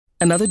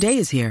Another day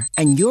is here,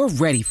 and you're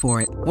ready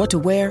for it. What to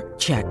wear?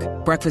 Check.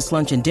 Breakfast,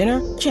 lunch, and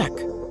dinner? Check.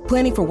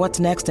 Planning for what's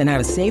next and how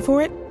to save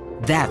for it?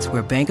 That's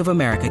where Bank of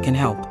America can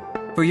help.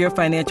 For your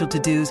financial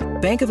to-dos,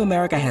 Bank of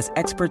America has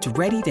experts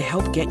ready to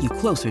help get you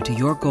closer to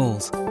your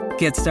goals.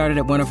 Get started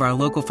at one of our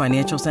local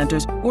financial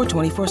centers or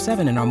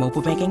 24/7 in our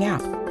mobile banking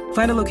app.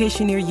 Find a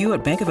location near you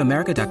at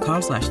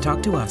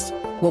bankofamerica.com/talktous.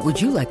 What would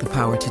you like the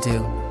power to do?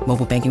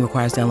 Mobile banking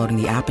requires downloading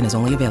the app and is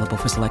only available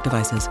for select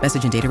devices.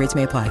 Message and data rates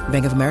may apply.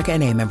 Bank of America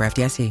N.A., member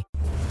FDIC.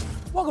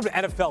 Welcome to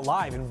NFL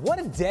Live, and what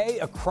a day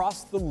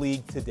across the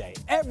league today.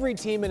 Every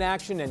team in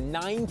action, and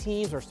 9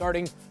 teams are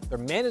starting their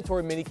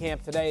mandatory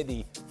minicamp today.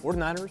 The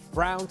 49ers,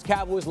 Browns,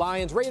 Cowboys,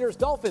 Lions, Raiders,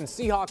 Dolphins,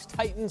 Seahawks,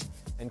 Titans,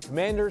 and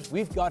Commanders.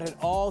 We've got it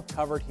all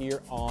covered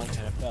here on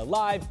NFL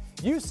Live.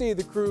 You see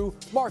the crew,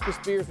 Marcus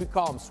Spears, we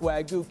call him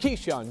Swagoo,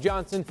 Keyshawn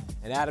Johnson,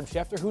 and Adam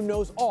Schefter, who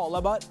knows all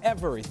about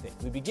everything.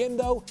 We begin,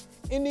 though,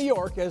 in New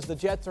York as the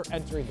Jets are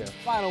entering their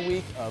final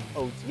week of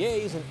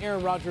OTAs, and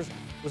Aaron Rodgers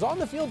was on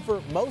the field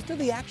for most of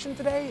the action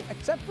today,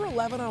 except for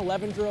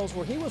 11-on-11 drills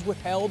where he was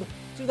withheld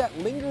due to that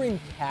lingering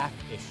calf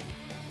issue.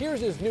 Here's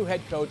his new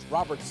head coach,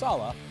 Robert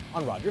Saleh,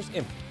 on Rodgers'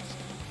 influence.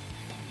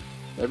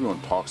 Everyone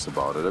talks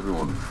about it.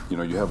 Everyone,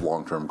 you have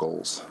long-term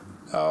goals.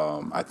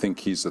 I think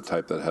he's the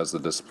type that has the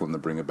discipline to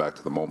bring it back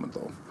to the moment,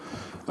 though.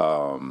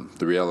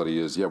 The reality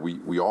is,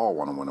 we all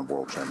want to win a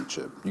world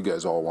championship. You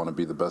guys all want to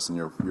be the best in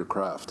your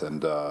craft.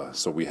 And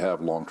so we have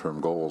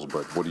long-term goals,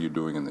 but what are you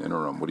doing in the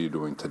interim? What are you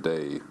doing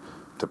today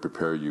to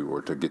prepare you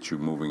or to get you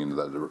moving into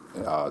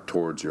that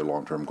towards your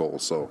long-term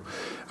goals? So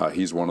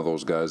he's one of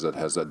those guys that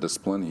has that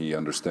discipline. He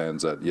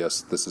understands that,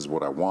 yes, this is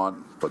what I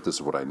want, but this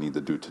is what I need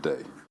to do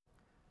today.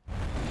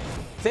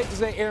 Safe to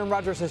say Aaron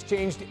Rodgers has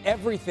changed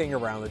everything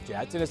around the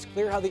Jets, and it's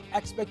clear how the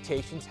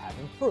expectations have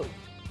improved.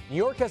 New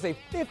York has a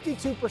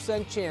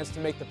 52% chance to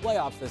make the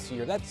playoffs this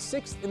year. That's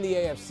 6th in the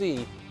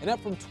AFC, and up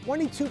from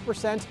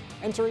 22%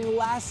 entering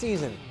last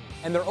season.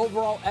 And their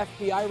overall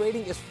FPI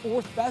rating is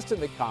 4th best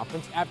in the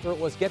conference after it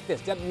was, get this,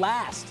 dead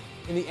last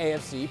in the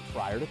AFC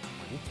prior to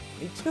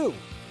 2022.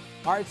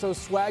 All right, so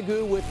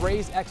Swagoo, with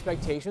raised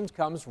expectations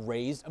comes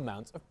raised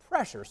amounts of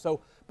pressure. So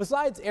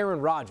besides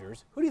Aaron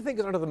Rodgers, who do you think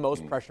is under the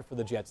most pressure for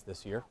the Jets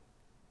this year?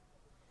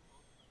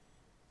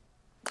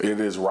 It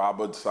is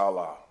Robert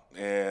Saleh,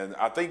 and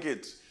I think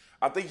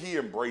he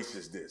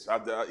embraces this.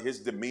 His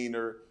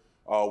demeanor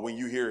when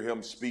you hear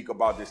him speak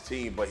about this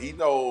team, but he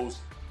knows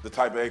the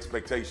type of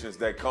expectations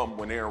that come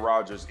when Aaron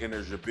Rodgers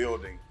enters your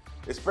building,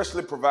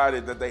 especially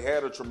provided that they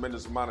had a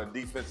tremendous amount of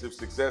defensive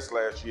success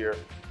last year,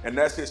 and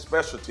that's his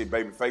specialty,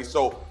 babyface.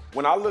 So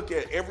when I look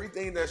at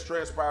everything that's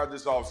transpired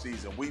this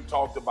offseason, we've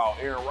talked about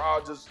Aaron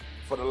Rodgers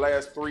for the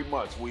last 3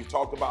 months. We've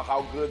talked about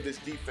how good this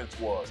defense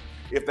was.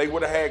 If they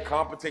would have had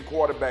competent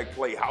quarterback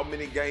play, how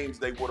many games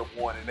they would have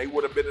won, and they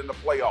would have been in the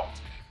playoffs.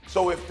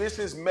 So if this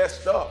is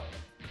messed up,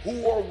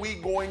 who are we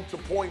going to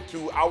point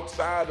to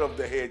outside of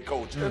the head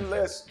coach?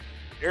 Unless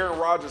Aaron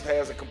Rodgers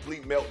has a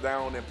complete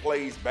meltdown and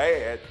plays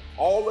bad,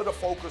 all of the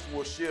focus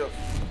will shift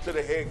to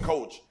the head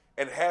coach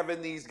and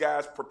having these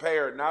guys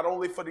prepared not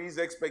only for these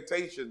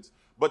expectations,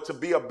 but to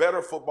be a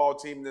better football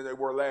team than they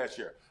were last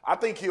year. I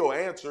think he'll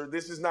answer.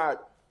 This is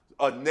not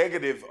a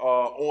negative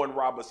on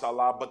Robert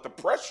Saleh, but the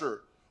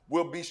pressure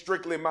will be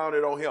strictly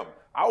mounted on him.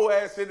 I will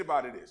ask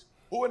anybody this.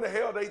 Who in the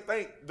hell they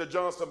think the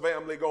Johnson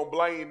family gonna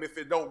blame if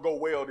it don't go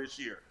well this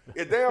year?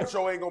 It damn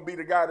sure ain't gonna be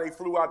the guy they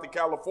flew out to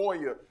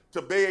California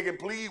to beg and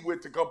plead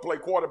with to come play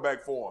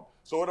quarterback for him.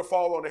 So it'll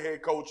fall on the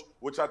head coach,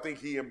 which I think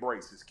he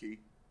embraces, Key.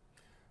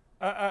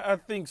 I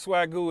think,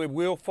 Swagoo, it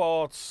will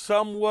fall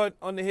somewhat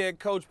on the head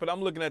coach, but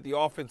I'm looking at the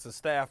offensive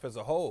staff as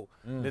a whole.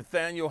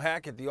 Nathaniel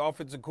Hackett, the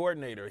offensive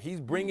coordinator, he's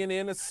bringing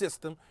in a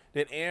system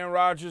that Aaron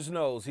Rodgers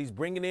knows. He's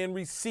bringing in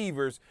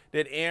receivers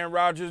that Aaron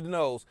Rodgers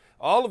knows.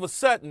 All of a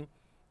sudden,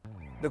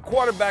 the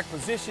quarterback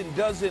position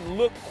doesn't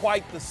look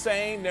quite the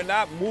same. They're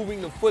not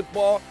moving the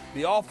football.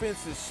 The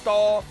offense is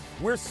stalled.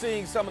 We're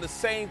seeing some of the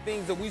same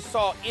things that we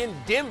saw in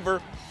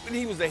Denver when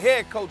he was the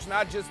head coach,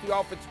 not just the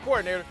offensive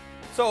coordinator.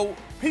 So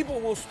people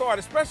will start,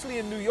 especially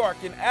in New York,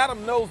 and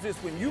Adam knows this,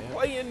 when you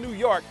play in New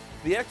York,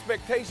 the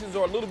expectations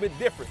are a little bit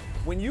different.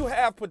 When you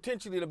have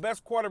potentially the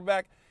best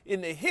quarterback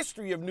in the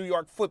history of New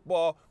York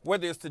football,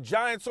 whether it's the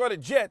Giants or the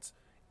Jets,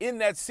 in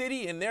that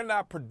city, and they're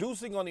not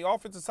producing on the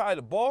offensive side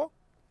of the ball,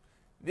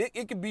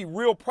 it could be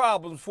real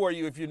problems for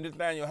you if you're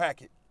Nathaniel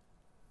Hackett.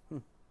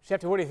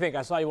 Schefter, what do you think?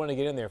 I saw you want to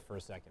get in there for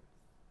a second.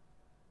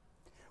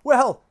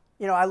 Well,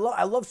 I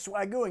love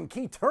Swagoo and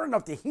Key turning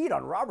up the heat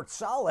on Robert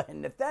Saleh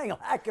and Nathaniel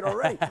Hackett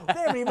already. They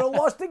haven't even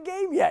lost a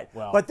game yet.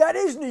 Well, but that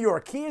is New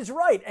York. Key is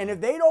right. And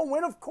if they don't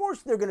win, of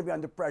course they're going to be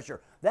under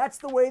pressure. That's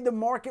the way the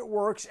market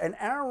works. And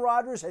Aaron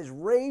Rodgers has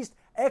raised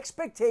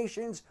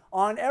expectations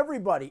on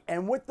everybody.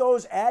 And with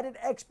those added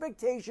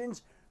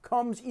expectations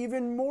comes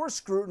even more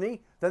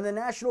scrutiny than the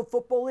National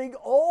Football League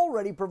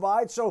already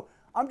provides. So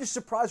I'm just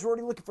surprised we're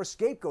already looking for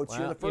scapegoats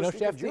here in the first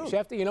week of June.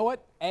 Shefty, you know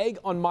what? Egg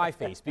on my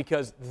face,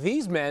 because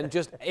these men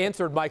just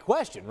answered my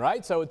question,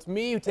 right? So it's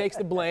me who takes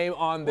the blame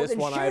on this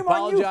one. I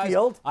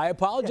apologize. I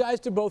apologize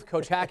to both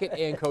Coach Hackett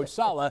and Coach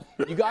Sala.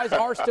 You guys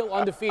are still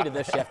undefeated,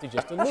 as Shefty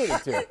just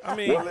alluded to. I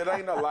mean, well, it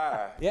ain't a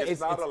lie. Yeah,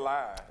 it's not a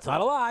lie. It's not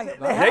a lie.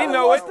 They haven't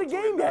watched the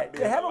game yet.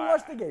 They haven't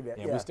watched the game yet.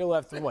 Yeah, we still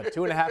have,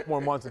 2.5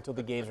 more months until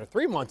the games, or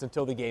 3 months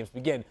until the games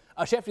begin.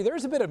 Shefty,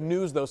 there's a bit of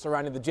news, though,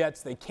 surrounding the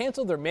Jets. They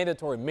canceled their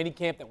mandatory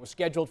minicamp that was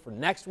scheduled for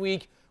next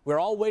week. We're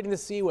all waiting to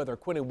see whether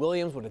Quinnen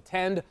Williams would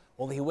attend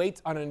while he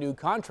waits on a new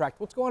contract.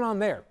 What's going on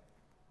there?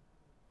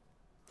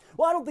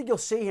 Well, I don't think you'll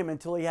see him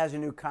until he has a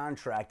new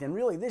contract. And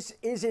really, this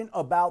isn't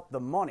about the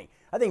money.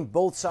 I think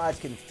both sides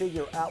can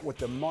figure out what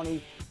the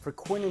money for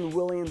Quinnen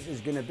Williams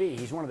is going to be.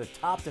 He's one of the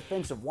top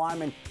defensive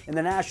linemen in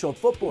the National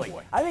Football League.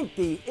 I think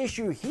the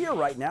issue here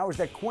right now is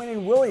that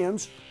Quinnen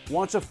Williams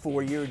wants a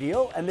 4-year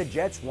deal, and the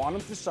Jets want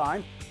him to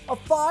sign a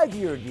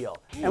 5-year deal.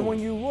 And when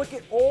you look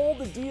at all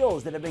the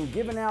deals that have been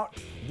given out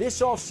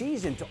this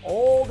offseason to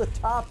all the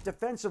top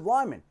defensive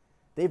linemen,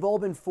 they've all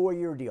been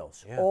 4-year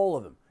deals, all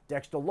of them.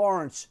 Dexter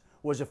Lawrence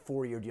was a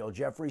 4-year deal.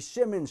 Jeffrey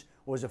Simmons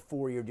was a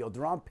 4-year deal.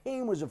 Deron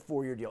Payne was a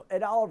 4-year deal.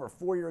 Ed Oliver,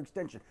 4-year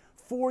extension.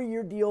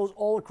 4-year deals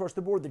all across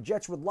the board. The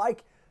Jets would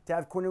like to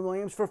have Quinnen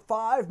Williams for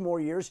 5 more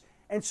years.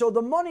 And so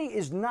the money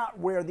is not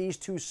where these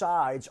two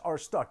sides are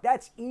stuck.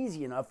 That's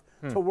easy enough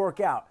to work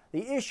out.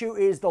 The issue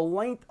is the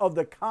length of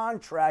the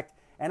contract.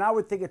 And I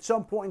would think at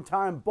some point in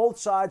time, both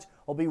sides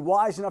will be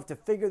wise enough to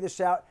figure this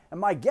out.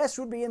 And my guess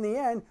would be in the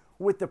end,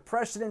 with the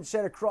precedent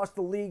set across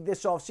the league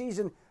this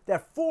offseason,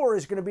 that 4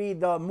 is going to be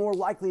the more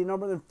likely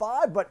number than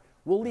 5, but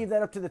we'll leave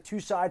that up to the two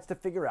sides to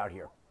figure out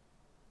here.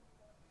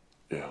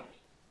 Yeah.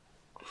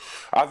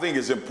 I think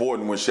it's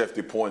important when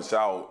Shefty points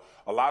out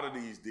a lot of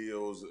these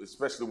deals,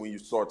 especially when you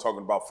start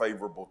talking about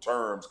favorable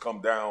terms,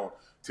 come down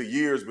to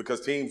years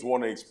because teams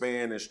want to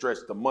expand and stretch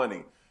the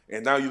money.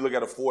 And now you look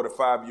at a 4 to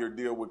 5 year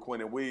deal with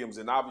Quinnen Williams,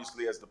 and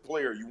obviously as the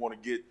player, you want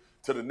to get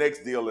to the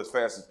next deal as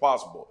fast as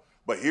possible.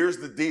 But here's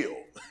the deal.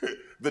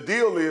 The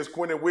deal is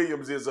Quinnen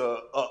Williams is a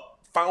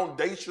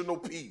foundational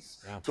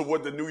piece to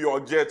what the New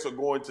York Jets are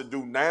going to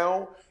do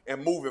now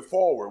and moving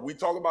forward. We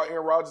talk about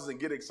Aaron Rodgers and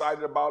get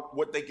excited about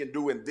what they can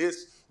do in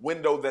this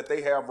window that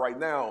they have right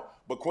now.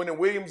 But Quinnen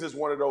Williams is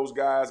one of those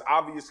guys,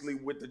 obviously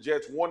with the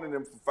Jets wanting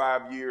him for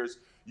 5 years,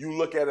 you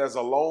look at it as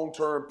a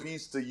long-term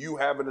piece to you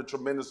having a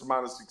tremendous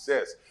amount of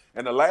success.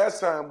 And the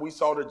last time we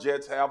saw the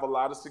Jets have a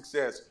lot of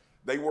success,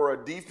 they were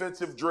a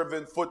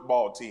defensive-driven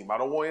football team. I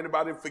don't want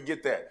anybody to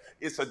forget that.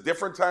 It's a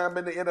different time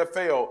in the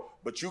NFL,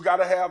 but you got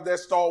to have that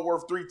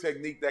stalwart 3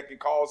 technique that can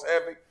cause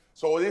havoc.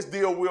 So this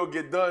deal will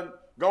get done.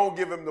 Go and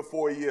give him the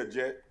 4-year,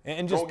 Jet.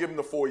 Go give him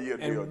the 4-year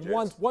deal,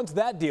 Jet. Once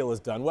that deal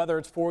is done, whether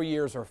it's 4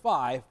 years or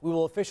 5, we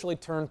will officially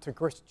turn to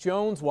Chris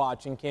Jones'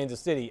 watch in Kansas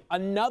City,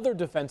 another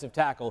defensive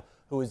tackle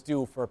who is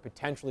due for a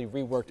potentially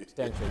reworked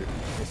extension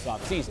this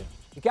offseason.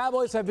 The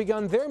Cowboys have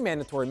begun their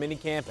mandatory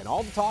minicamp, and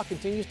all the talk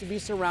continues to be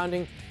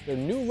surrounding their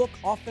new-look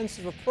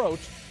offensive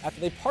approach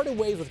after they parted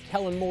ways with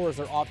Kellen Moore as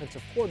their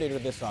offensive coordinator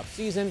this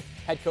offseason.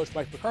 Head coach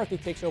Mike McCarthy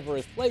takes over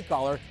as play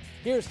caller.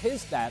 Here's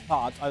his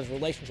thoughts on his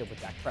relationship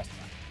with Dak Prescott.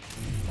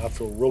 I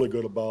feel really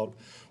good about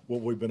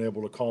what we've been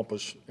able to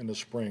accomplish in the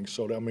spring.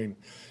 So, I mean,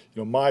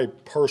 my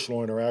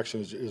personal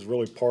interaction is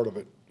really part of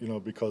it,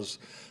 because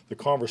the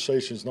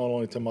conversations not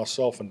only to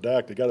myself and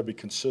Dak, they got to be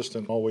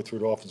consistent all the way through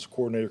the offensive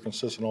coordinator,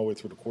 consistent all the way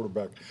through the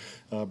quarterback,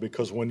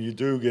 because when you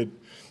do get,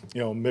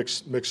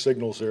 mixed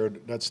signals there,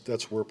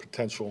 that's where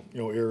potential,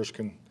 errors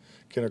can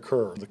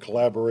occur. The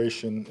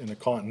collaboration and the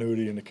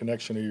continuity and the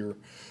connection of your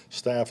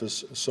staff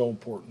is so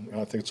important.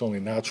 I think it's only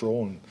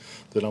natural, and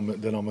that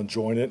I'm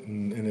enjoying it,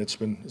 and it's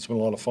been a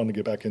lot of fun to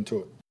get back into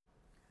it.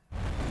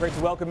 Great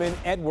to welcome in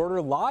Ed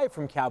Werder live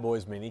from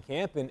Cowboys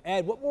minicamp. And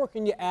Ed, what more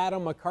can you add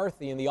on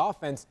McCarthy and the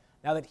offense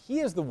now that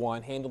he is the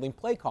one handling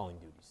play calling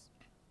duties?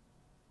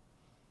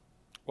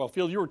 Well,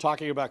 Phil, you were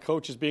talking about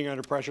coaches being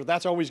under pressure.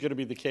 That's always going to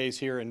be the case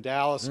here in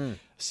Dallas.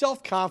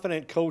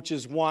 Self-confident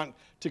coaches want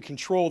to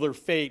control their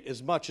fate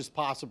as much as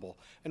possible.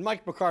 And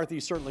Mike McCarthy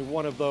is certainly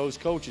one of those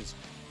coaches.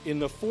 In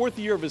the 4th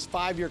year of his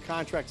 5-year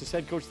contract as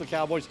head coach of the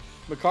Cowboys,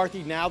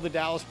 McCarthy, now the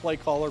Dallas play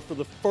caller for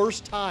the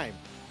first time,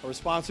 a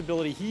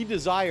responsibility he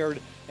desired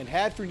and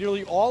had for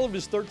nearly all of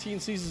his 13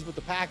 seasons with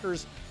the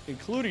Packers,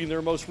 including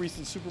their most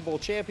recent Super Bowl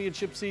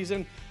championship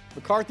season.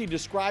 McCarthy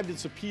described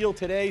its appeal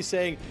today,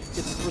 saying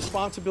it's a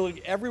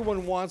responsibility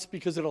everyone wants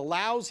because it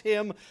allows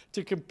him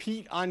to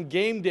compete on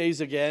game days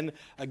again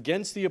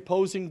against the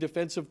opposing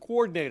defensive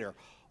coordinator.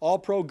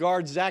 All-Pro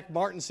guard Zach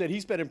Martin said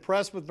he's been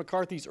impressed with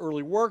McCarthy's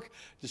early work,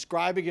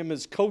 describing him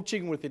as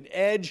coaching with an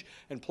edge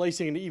and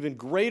placing an even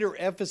greater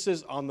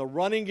emphasis on the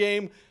running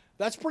game.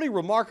 That's pretty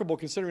remarkable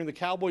considering the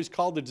Cowboys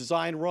called the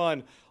design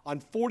run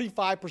on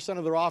 45%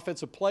 of their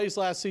offensive plays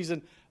last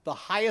season, the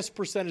highest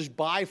percentage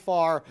by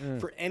far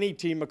for any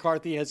team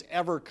McCarthy has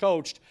ever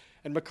coached.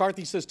 And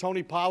McCarthy says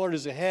Tony Pollard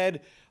is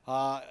ahead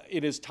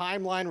in his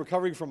timeline,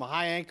 recovering from a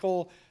high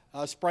ankle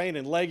sprain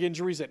and leg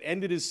injuries that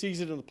ended his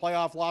season in the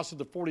playoff loss to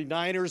the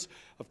 49ers.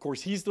 Of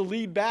course, he's the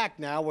lead back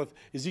now with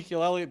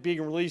Ezekiel Elliott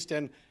being released.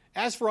 And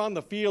as for on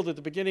the field at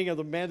the beginning of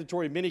the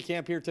mandatory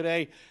minicamp here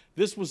today,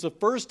 this was the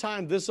first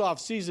time this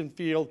offseason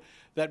field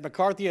that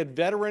McCarthy had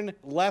veteran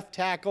left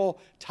tackle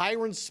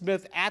Tyron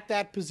Smith at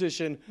that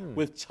position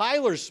with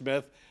Tyler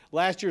Smith,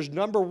 last year's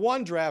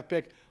 #1 draft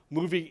pick,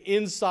 moving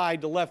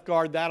inside to left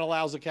guard. That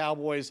allows the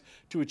Cowboys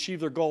to achieve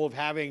their goal of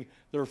having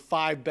their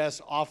 5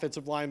 best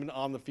offensive linemen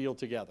on the field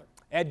together.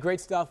 Ed, great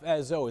stuff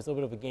as always. A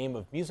little bit of a game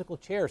of musical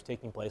chairs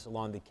taking place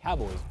along the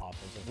Cowboys'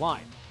 offensive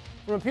line.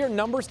 From a pure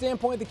number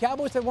standpoint, the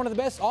Cowboys had one of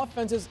the best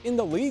offenses in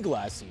the league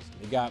last season.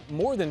 They got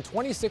more than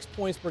 26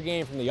 points per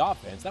game from the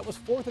offense. That was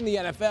 4th in the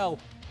NFL,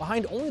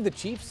 behind only the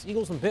Chiefs,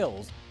 Eagles, and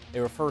Bills. They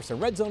were first in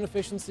red zone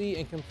efficiency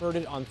and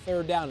converted on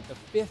 3rd down at the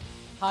 5th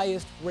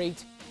highest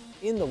rate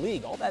in the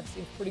league. All that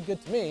seems pretty good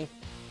to me.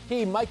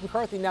 Mike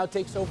McCarthy now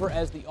takes over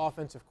as the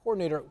offensive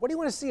coordinator. What do you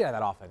want to see out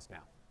of that offense now?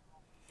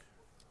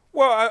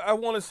 Well, I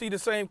want to see the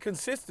same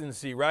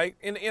consistency, right?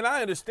 And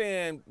I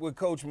understand what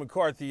Coach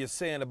McCarthy is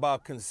saying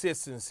about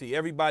consistency,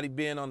 everybody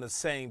being on the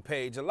same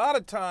page. A lot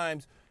of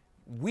times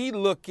we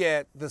look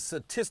at the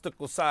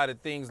statistical side of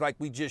things like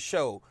we just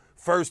showed.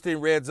 First in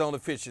red zone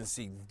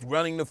efficiency,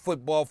 running the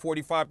football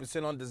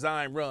 45% on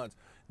design runs.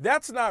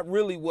 That's not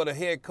really what a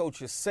head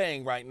coach is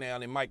saying right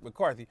now in Mike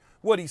McCarthy.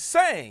 What he's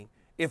saying,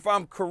 if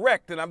I'm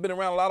correct, and I've been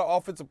around a lot of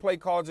offensive play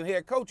callers and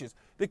head coaches,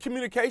 the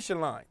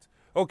communication lines,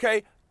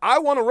 okay? I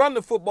want to run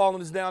the football on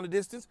this down the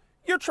distance.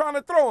 You're trying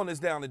to throw on this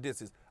down the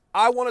distance.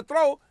 I want to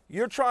throw.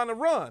 You're trying to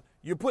run.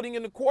 You're putting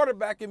in the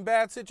quarterback in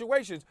bad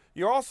situations.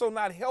 You're also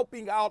not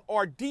helping out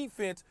our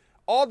defense,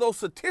 although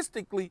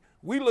statistically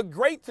we look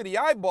great to the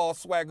eyeball,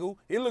 Swagoo.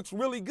 It looks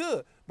really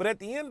good. But at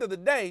the end of the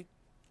day,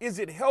 is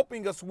it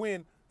helping us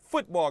win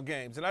football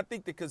games? And I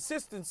think the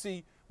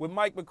consistency with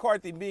Mike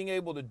McCarthy being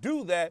able to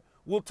do that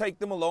will take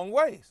them a long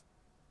ways.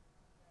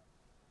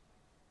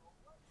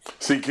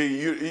 See, Key,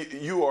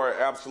 you are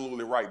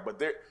absolutely right, but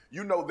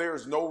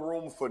there's no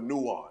room for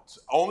nuance.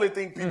 Only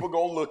thing people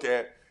gonna look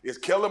at is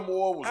Kellen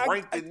Moore was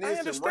ranked in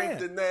this and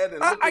ranked in that, and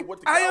look at what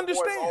the Cowboys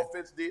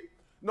offense did.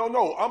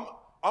 No,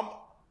 I'm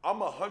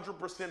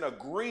 100%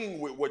 agreeing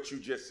with what you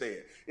just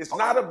said. It's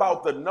not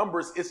about the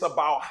numbers; it's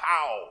about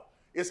how.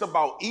 It's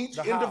about each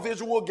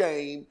individual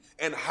game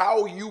and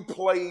how you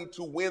play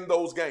to win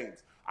those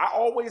games. I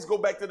always go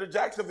back to the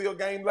Jacksonville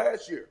game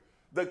last year.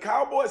 The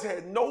Cowboys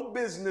had no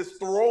business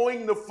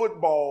throwing the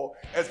football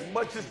as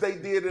much as they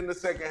did in the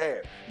second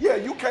half. Yeah,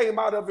 you came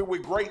out of it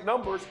with great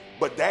numbers,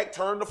 but Dak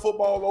turned the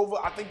football over.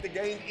 I think the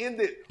game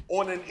ended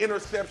on an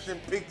interception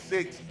pick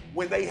 6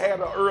 when they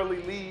had an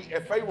early lead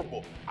at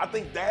favorable. I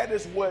think that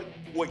is what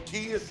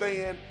Key is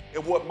saying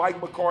and what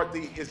Mike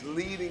McCarthy is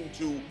leading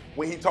to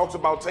when he talks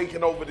about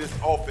taking over this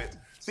offense.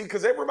 See,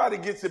 because everybody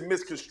gets it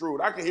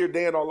misconstrued. I can hear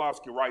Dan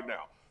Orlovsky right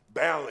now.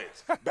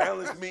 Balance.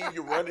 Balance means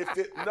you run it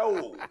fit.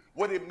 No.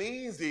 What it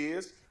means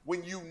is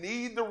when you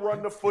need to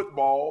run the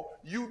football,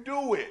 you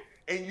do it.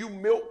 And you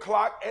milk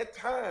clock at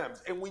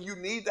times. And when you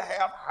need to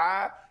have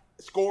high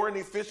scoring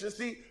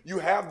efficiency, you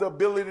have the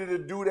ability to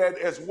do that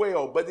as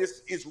well. But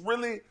it's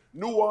really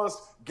nuanced,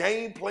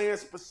 game plan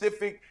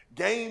specific,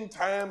 game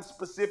time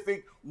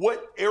specific.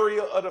 What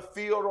area of the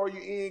field are you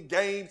in?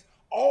 Games.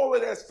 All of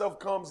that stuff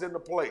comes into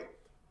play.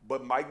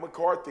 But Mike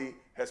McCarthy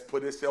has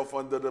put himself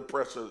under the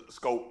pressure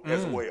scope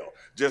as well.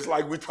 Just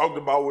like we talked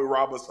about with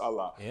Robert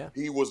Saleh. Yeah.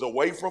 He was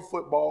away from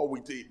football.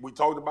 We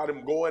talked about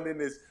him going in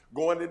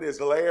his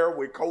lair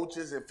with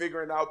coaches and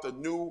figuring out the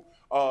new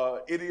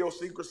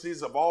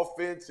idiosyncrasies of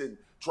offense and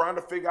trying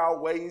to figure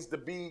out ways to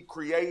be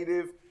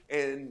creative.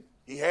 And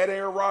he had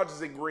Aaron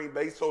Rodgers in Green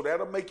Bay, so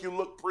that'll make you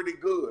look pretty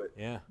good.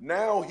 Yeah.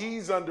 Now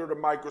he's under the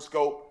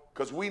microscope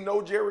because we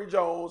know Jerry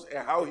Jones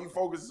and how he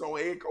focuses on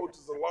head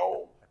coaches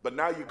alone. But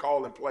now you're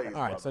calling plays.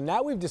 All right, so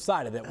now we've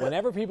decided that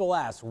whenever people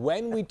ask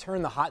when we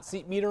turn the hot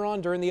seat meter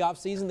on during the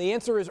offseason, the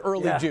answer is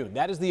early June.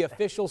 That is the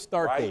official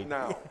start date.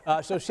 Right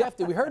now. So,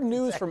 Shefty, we heard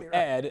news from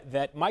Ed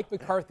that Mike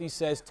McCarthy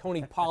says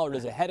Tony Pollard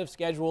is ahead of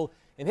schedule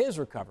in his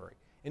recovery.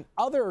 In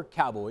other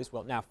Cowboys,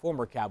 well, now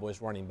former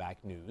Cowboys running back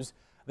news,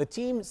 the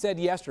team said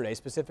yesterday,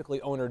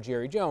 specifically owner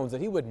Jerry Jones, that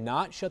he would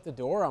not shut the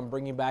door on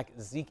bringing back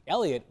Zeke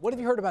Elliott. What have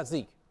you heard about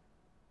Zeke?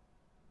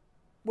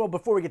 Well,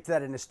 before we get to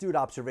that, an astute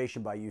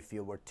observation by you,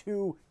 Field. We're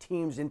 2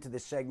 teams into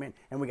this segment,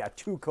 and we got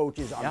 2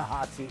 coaches on the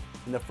hot seat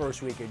in the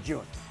first week of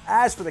June.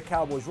 As for the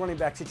Cowboys running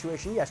back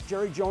situation, yes,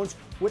 Jerry Jones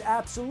would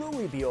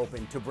absolutely be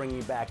open to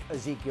bringing back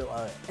Ezekiel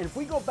Elliott. And if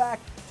we go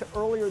back to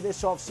earlier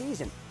this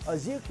offseason,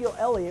 Ezekiel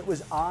Elliott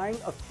was eyeing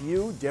a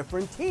few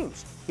different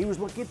teams. He was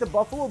looking at the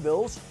Buffalo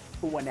Bills,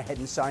 who went ahead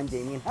and signed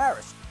Damian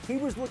Harris. He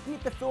was looking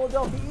at the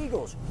Philadelphia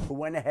Eagles, who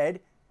went ahead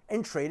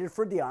and traded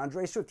for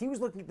DeAndre Swift. He was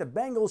looking at the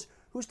Bengals,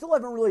 who still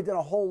haven't really done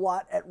a whole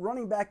lot at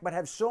running back, but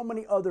have so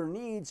many other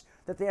needs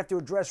that they have to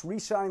address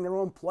re-signing their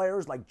own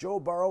players like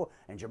Joe Burrow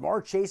and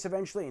Jamar Chase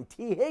eventually and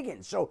T.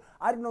 Higgins. So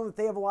I don't know that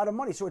they have a lot of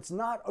money. So it's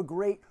not a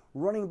great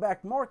running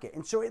back market.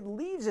 And so it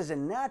leaves as a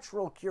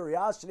natural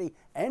curiosity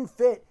and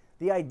fit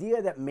the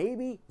idea that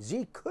maybe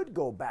Zeke could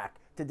go back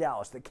to to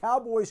Dallas. The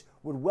Cowboys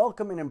would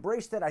welcome and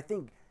embrace that. I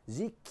think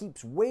Zeke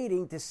keeps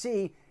waiting to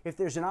see if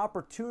there's an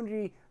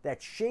opportunity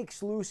that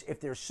shakes loose, if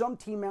there's some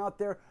team out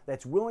there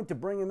that's willing to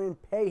bring him in,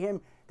 pay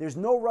him. There's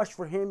no rush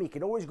for him. He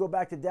can always go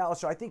back to Dallas.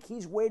 So I think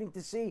he's waiting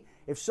to see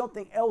if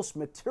something else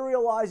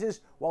materializes,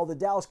 while the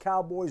Dallas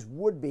Cowboys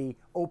would be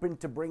open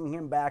to bringing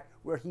him back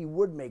where he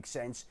would make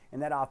sense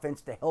in that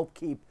offense to help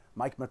keep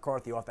Mike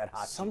McCarthy off that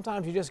hot seat.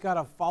 Sometimes you just got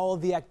to follow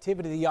the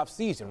activity of the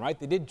offseason, right?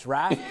 They did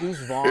draft Goose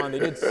Vaughn. They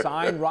did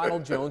sign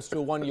Ronald Jones to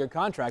a one-year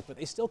contract, but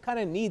they still kind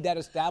of need that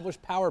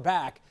established power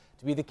back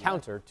to be the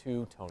counter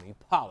to Tony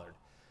Pollard.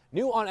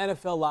 New on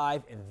NFL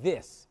Live, and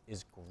this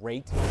is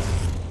great.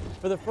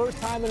 For the first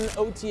time in an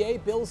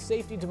OTA, Bills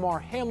safety Damar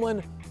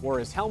Hamlin wore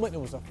his helmet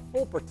and was a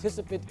full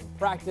participant in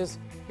practice.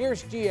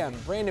 Here's GM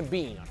Brandon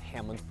Beane on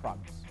Hamlin's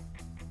progress.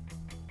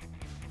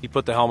 He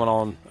put the helmet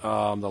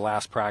on the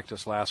last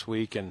practice last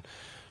week and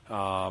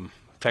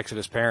texted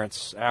his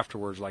parents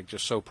afterwards, like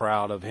just so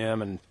proud of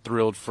him and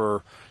thrilled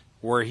for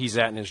where he's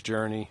at in his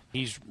journey.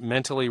 He's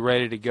mentally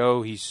ready to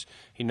go. He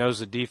knows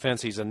the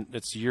defense.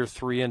 It's year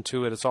 3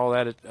 into it. It's all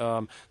that.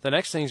 The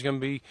next thing is going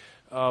to be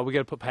we got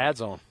to put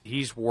pads on.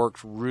 He's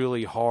worked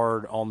really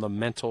hard on the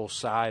mental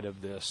side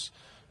of this.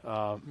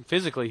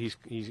 Physically,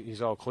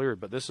 he's all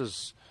cleared, but this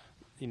is,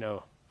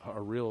 a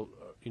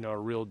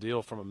real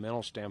deal from a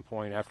mental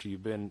standpoint after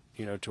you've been,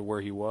 to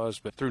where he was.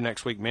 But through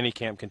next week,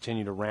 minicamp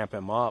continue to ramp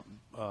him up,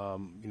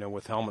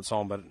 with helmets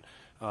on.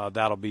 But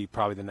that'll be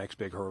probably the next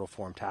big hurdle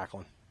for him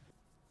tackling.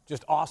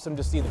 Just awesome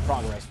to see the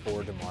progress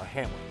for Damar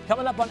Hamlin.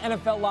 Coming up on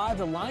NFL Live,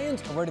 the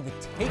Lions are ready to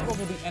take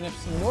over the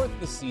NFC North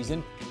this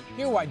season.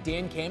 Hear why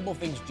Dan Campbell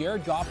thinks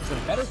Jared Goff is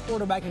a better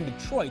quarterback in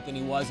Detroit than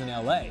he was in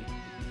L.A.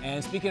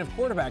 And speaking of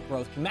quarterback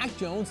growth, can Mac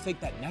Jones take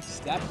that next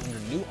step under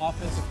new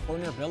offensive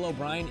coordinator Bill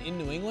O'Brien in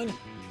New England?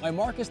 Why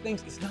Marcus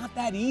thinks it's not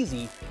that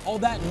easy. All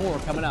that and more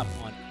coming up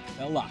on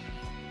NFL Live.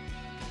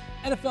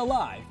 NFL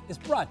Live is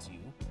brought to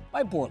you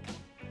by Borland.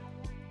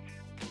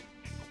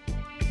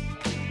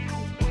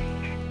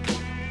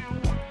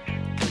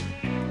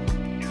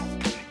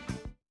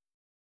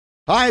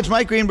 Hi, it's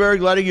Mike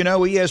Greenberg letting you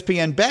know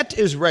ESPN Bet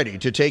is ready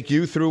to take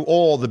you through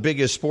all the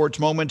biggest sports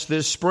moments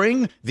this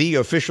spring. The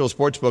official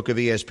sportsbook of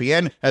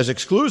ESPN has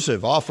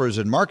exclusive offers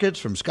and markets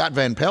from Scott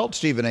Van Pelt,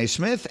 Stephen A.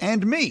 Smith,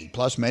 and me,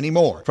 plus many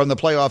more. From the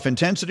playoff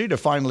intensity to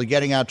finally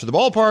getting out to the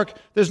ballpark,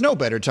 there's no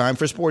better time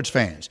for sports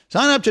fans.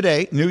 Sign up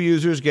today. New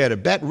users get a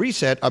bet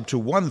reset up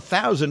to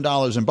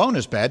 $1,000 in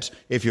bonus bets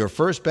if your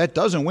first bet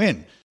doesn't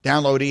win.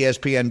 Download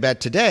ESPN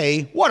Bet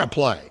today. What a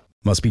play.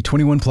 Must be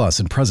 21 plus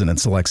and present in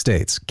select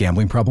states.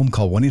 Gambling problem?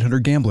 Call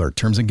 1-800-GAMBLER.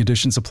 Terms and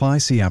conditions apply.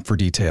 See app for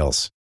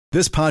details.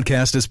 This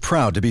podcast is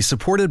proud to be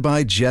supported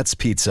by Jets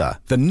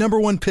Pizza, the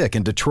 #1 pick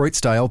in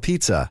Detroit-style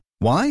pizza.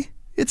 Why?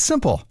 It's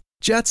simple.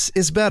 Jets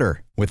is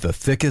better. With the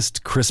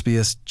thickest,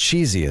 crispiest,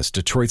 cheesiest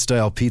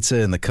Detroit-style pizza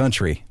in the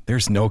country,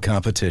 there's no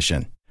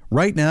competition.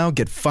 Right now,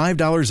 get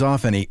 $5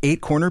 off any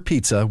 8-corner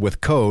pizza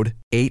with code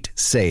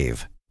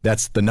 8SAVE.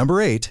 That's the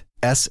number 8,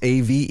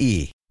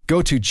 S-A-V-E.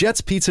 Go to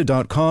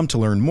jetspizza.com to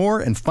learn more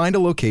and find a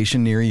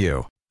location near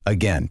you.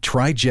 Again,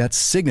 try Jet's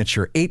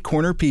signature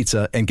 8-corner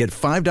pizza and get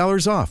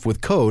 $5 off with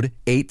code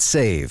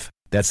 8SAVE.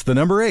 That's the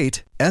number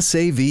 8,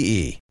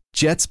 S-A-V-E.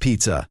 Jet's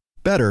Pizza.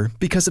 Better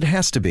because it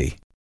has to be.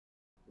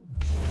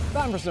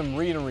 Time for some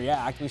Read and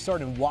React. We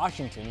start in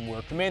Washington,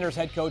 where Commanders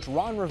head coach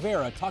Ron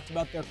Rivera talked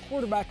about their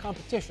quarterback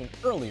competition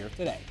earlier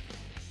today.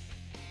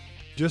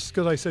 Just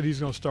because I said he's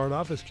going to start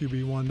off as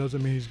QB1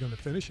 doesn't mean he's going to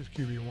finish as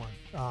QB1.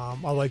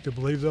 I like to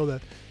believe, though,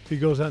 that if he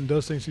goes out and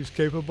does things he's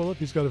capable of,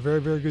 he's got a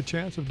very, very good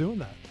chance of doing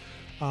that.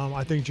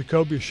 I think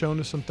Jacoby has shown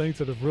us some things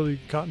that have really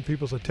gotten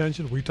people's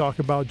attention. We talk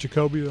about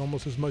Jacoby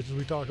almost as much as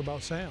we talk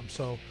about Sam.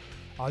 So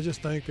I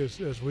just think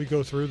as we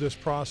go through this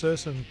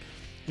process and,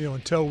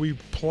 until we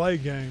play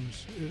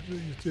games,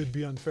 it'd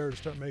be unfair to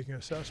start making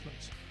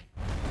assessments.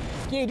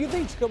 Yeah, do you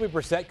think Jacoby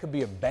Brissett could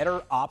be a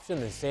better option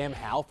than Sam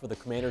Howell for the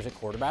Commanders at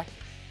quarterback?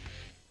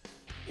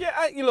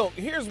 Yeah,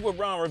 here's what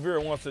Ron Rivera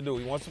wants to do.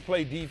 He wants to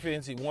play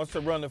defense, he wants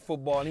to run the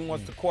football, and he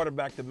wants the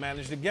quarterback to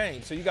manage the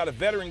game. So you got a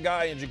veteran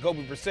guy in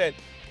Jacoby Brissett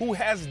who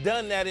has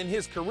done that in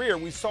his career.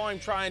 We saw him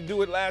try and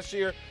do it last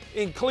year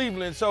in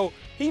Cleveland. So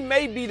he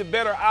may be the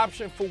better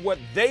option for what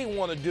they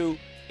want to do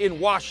in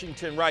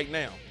Washington right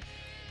now.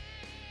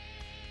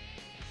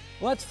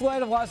 Let's fly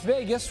to Las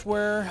Vegas,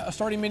 where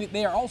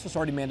they are also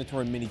starting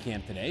mandatory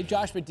minicamp today.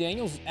 Josh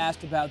McDaniels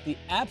asked about the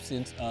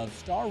absence of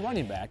star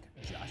running back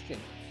Josh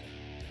Jacobs.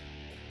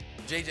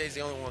 JJ's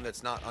the only one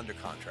that's not under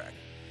contract.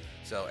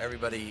 So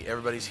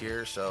everybody's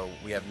here. So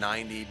we have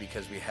 90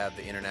 because we have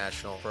the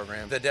international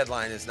program. The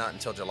deadline is not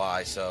until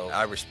July, so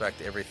I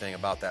respect everything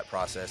about that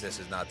process. This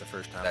is not the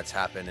first time that's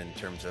happened in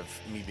terms of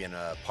me being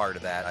a part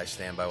of that. I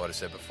stand by what I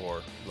said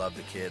before. Love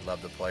the kid,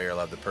 love the player,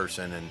 love the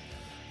person, and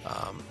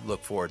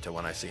look forward to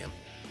when I see him.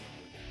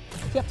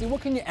 Jeffy,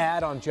 what can you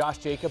add on Josh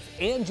Jacobs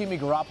and Jimmy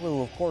Garoppolo,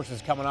 who of course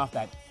is coming off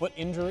that foot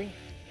injury?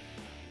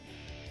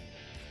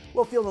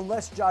 Well, Field,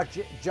 unless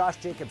Josh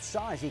Jacobs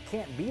signs, he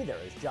can't be there,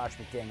 as Josh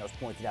McDaniels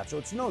pointed out. So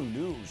it's no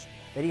news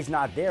that he's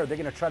not there. They're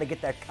going to try to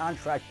get that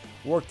contract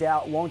worked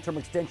out, long-term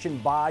extension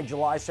by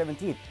July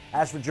 17th.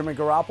 As for Jimmy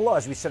Garoppolo,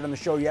 as we said on the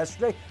show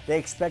yesterday, they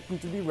expect him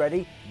to be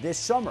ready this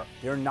summer.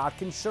 They're not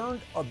concerned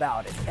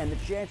about it. And the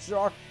chances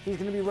are he's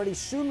going to be ready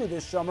sooner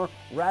this summer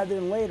rather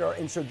than later.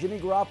 And so Jimmy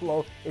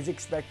Garoppolo is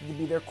expected to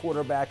be their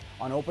quarterback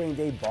on opening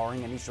day,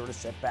 barring any sort of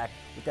setback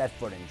with that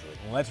foot injury.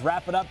 Well, let's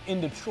wrap it up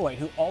in Detroit,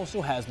 who also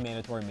has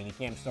mandatory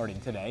minicamp starting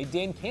today.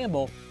 Dan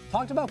Campbell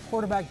talked about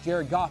quarterback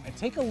Jared Goff, and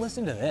take a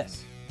listen to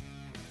this.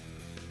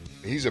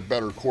 He's a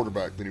better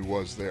quarterback than he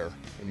was there,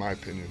 in my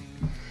opinion,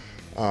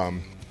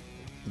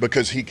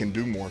 because he can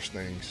do more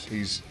things.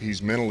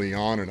 He's mentally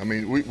on it. I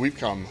mean, we've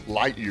come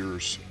light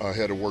years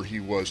ahead of where he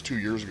was 2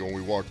 years ago when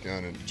we walked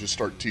in and just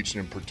started teaching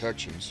him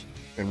protections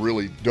and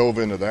really dove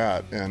into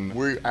that. And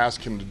we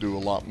asked him to do a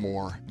lot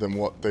more than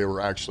what they were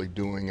actually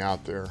doing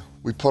out there.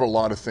 We put a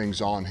lot of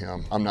things on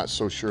him. I'm not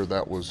so sure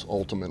that was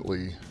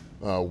ultimately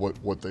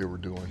what they were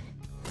doing.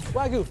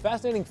 Wagyu,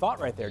 fascinating thought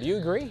right there. Do you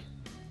agree?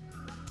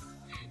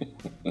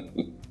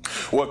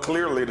 Well,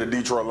 clearly the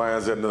Detroit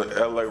Lions and the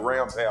LA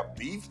Rams have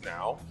beef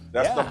now.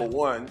 That's number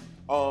one.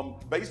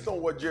 Based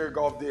on what Jared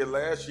Goff did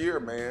last year,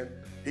 man,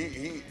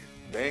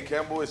 Dan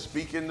Campbell is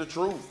speaking the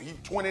truth. He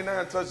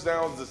 29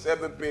 touchdowns to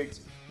 7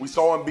 picks. We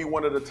saw him be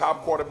one of the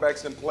top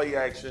quarterbacks in play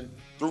action,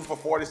 threw for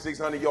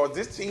 4,600 yards.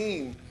 This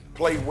team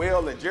played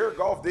well, and Jared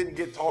Goff didn't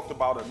get talked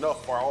about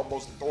enough for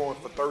almost throwing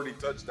for 30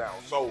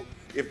 touchdowns. So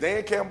if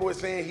Dan Campbell is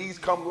saying he's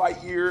come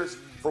light years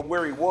from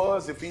where he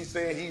was, if he's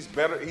saying he's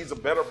a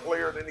better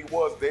player than he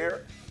was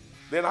there,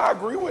 then I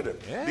agree with him.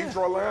 Yeah.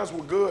 Detroit Lions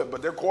were good,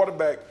 but their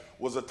quarterback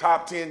was a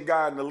top 10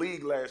 guy in the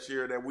league last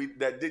year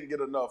that didn't get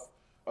enough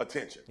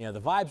attention. Yeah,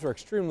 the vibes are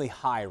extremely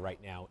high right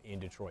now in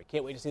Detroit.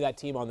 Can't wait to see that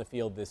team on the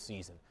field this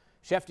season.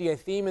 Shefty, a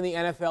theme in the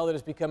NFL that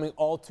is becoming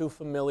all too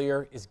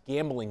familiar is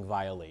gambling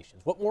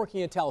violations. What more can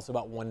you tell us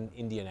about one in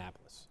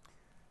Indianapolis?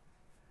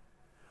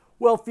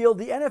 Well, Field,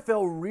 the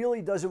NFL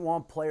really doesn't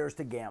want players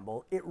to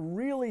gamble. It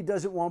really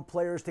doesn't want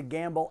players to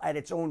gamble at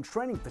its own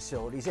training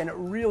facilities, and it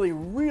really,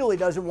 really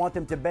doesn't want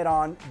them to bet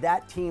on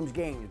that team's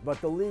games. But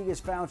the league has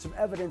found some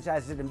evidence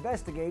as it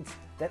investigates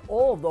that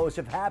all of those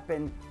have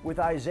happened with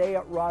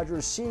Isaiah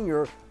Rodgers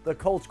Sr., the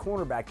Colts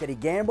cornerback, that he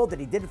gambled, that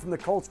he did it from the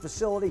Colts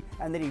facility,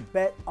 and that he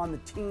bet on the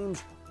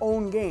team's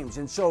own games.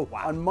 And so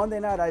on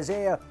Monday night,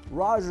 Isaiah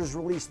Rodgers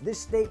released this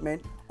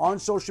statement on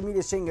social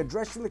media saying,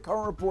 addressing the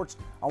current reports,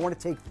 I want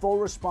to take full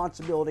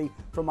responsibility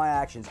for my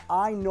actions.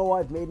 I know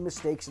I've made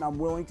mistakes and I'm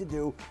willing to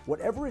do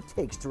whatever it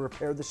takes to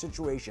repair the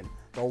situation.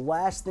 The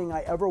last thing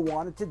I ever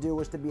wanted to do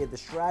was to be a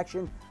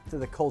distraction to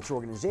the Colts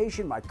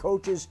organization, my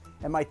coaches,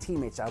 and my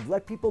teammates. I've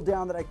let people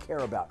down that I care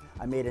about.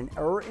 I made an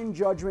error in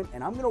judgment,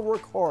 and I'm going to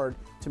work hard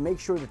to make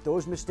sure that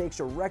those mistakes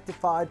are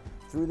rectified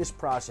through this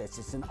process.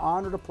 It's an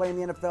honor to play in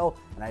the NFL,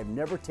 and I've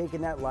never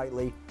taken that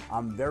lightly.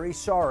 I'm very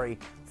sorry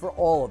for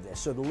all of this.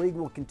 So the league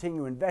will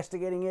continue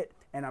investigating it,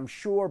 and I'm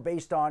sure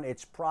based on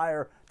its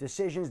prior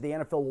decisions, the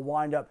NFL will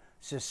wind up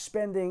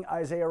suspending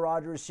Isaiah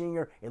Rodgers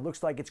Sr. It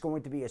looks like it's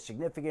going to be a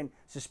significant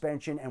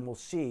suspension, and we'll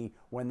see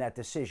when that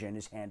decision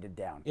is handed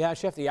down. Yeah,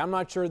 Shefty, I'm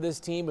not sure this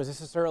team was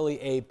necessarily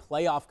a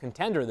playoff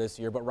contender this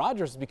year, but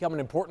Rodgers has become an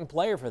important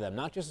player for them,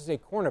 not just as a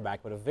cornerback,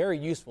 but a very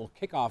useful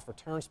kickoff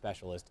return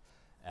specialist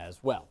as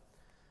well.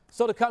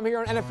 So to come here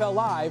on NFL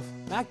Live,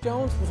 Mac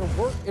Jones was a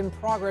work in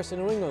progress in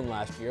New England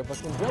last year, but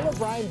can Bill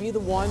O'Brien be the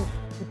one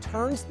who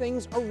turns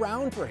things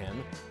around for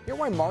him? Hear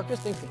why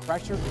Marcus thinks the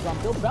pressure is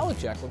on Bill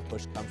Belichick when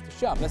push comes to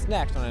shove. That's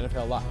next on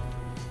NFL Live.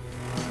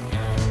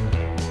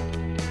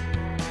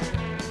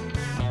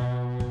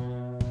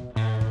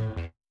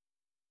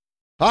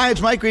 Hi,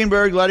 it's Mike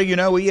Greenberg letting you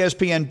know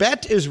ESPN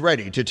Bet is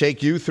ready to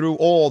take you through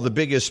all the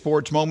biggest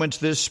sports moments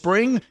this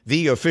spring.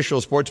 The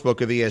official sportsbook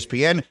of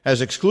ESPN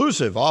has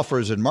exclusive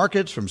offers and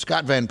markets from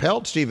Scott Van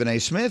Pelt, Stephen A.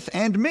 Smith,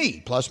 and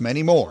me, plus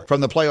many more. From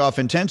the playoff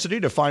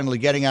intensity to finally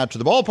getting out to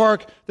the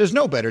ballpark, there's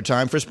no better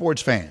time for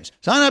sports fans.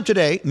 Sign up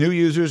today. New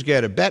users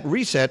get a bet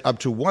reset up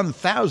to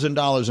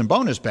 $1,000 in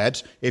bonus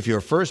bets if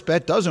your first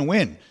bet doesn't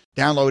win.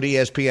 Download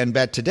ESPN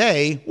Bet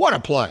today. What a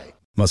play.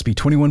 Must be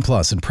 21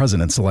 plus and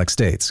present in select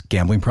states.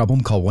 Gambling problem?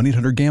 Call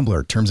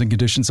 1-800-GAMBLER. Terms and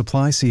conditions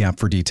apply. See app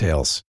for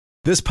details.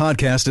 This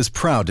podcast is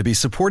proud to be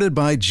supported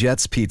by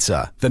Jets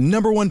Pizza, the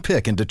 #1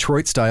 pick in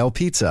Detroit-style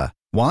pizza.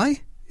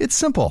 Why? It's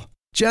simple.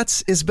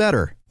 Jets is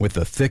better. With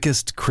the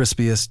thickest,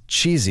 crispiest,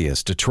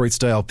 cheesiest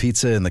Detroit-style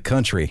pizza in the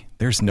country,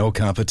 there's no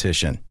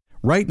competition.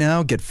 Right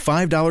now, get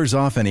 $5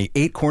 off any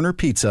 8-corner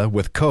pizza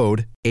with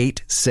code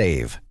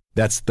 8SAVE.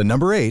 That's the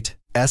number 8,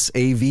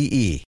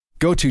 SAVE.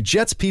 Go to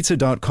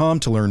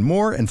jetspizza.com to learn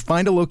more and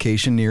find a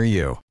location near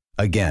you.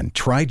 Again,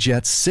 try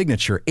Jet's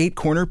signature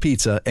 8-corner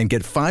pizza and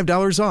get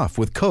 $5 off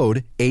with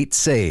code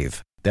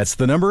 8SAVE. That's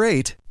the number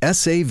 8,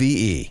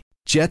 SAVE.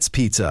 Jet's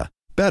Pizza.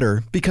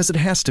 Better because it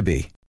has to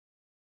be.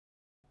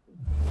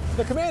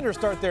 The Commanders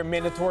start their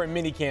mandatory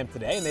minicamp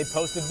today, and they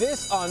posted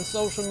this on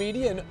social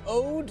media, an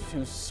ode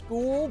to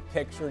school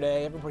picture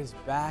day. Everybody's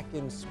back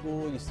in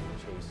school. You see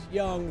Chase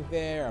Young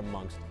there,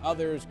 amongst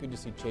others. Good to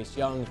see Chase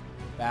Young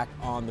back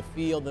on the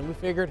field. And we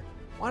figured,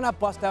 why not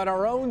bust out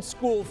our own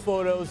school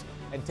photos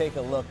and take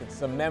a look at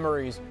some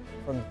memories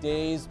from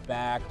days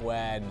back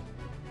when.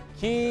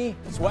 Key,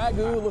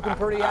 Swagoo looking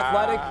pretty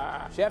athletic.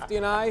 Shefty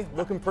and I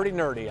looking pretty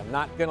nerdy. I'm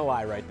not going to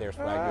lie right there,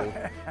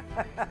 Swagoo.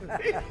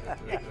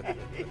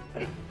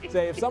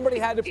 Say, if somebody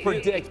had to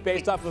predict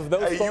based off of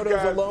those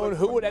photos alone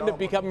who would end up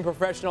becoming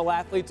professional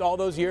athletes all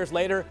those years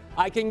later,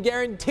 I can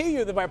guarantee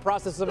you that by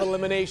process of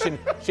elimination,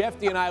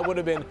 Shefty and I would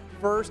have been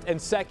first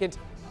and second.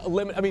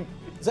 I mean,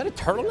 is that a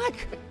turtleneck?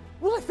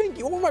 What was I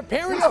thinking? What were my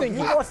parents thinking?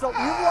 Yeah, that's a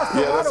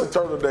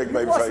turtleneck, baby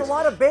face. You lost a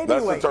lot of baby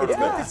weight. It's good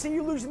Yeah. to see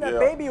you losing that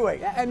baby weight.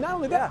 Yeah, and not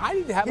only that, I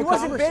need to have he a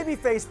wasn't conversation.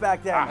 baby face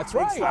back then. That's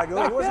right.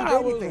 Swagoo. He wasn't I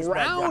baby was face back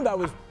round. then. I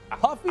was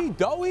puffy,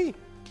 doughy.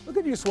 Look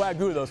at you,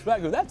 Swagoo, though.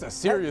 Swagoo, that's a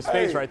serious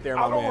face right there,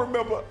 my man.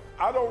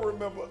 I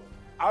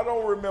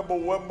don't remember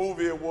what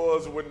movie it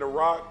was when The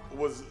Rock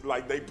was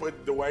like they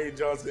put Dwayne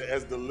Johnson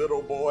as the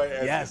little boy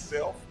as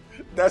himself.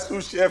 That's who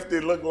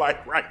Shefty looked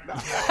like right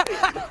now.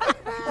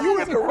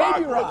 You and The Rock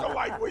look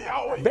alike when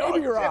y'all were young.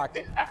 Baby Rock.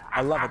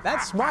 I love it. That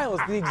smile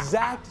is the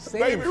exact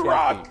same, Baby Shefty.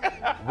 Rock.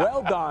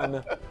 Well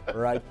done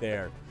right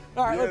there.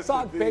 All right, let's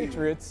talk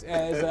Patriots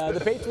as the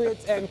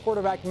Patriots and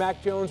quarterback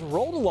Mac Jones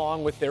rolled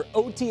along with their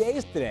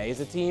OTAs today as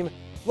the team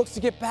looks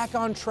to get back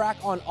on track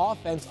on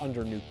offense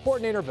under new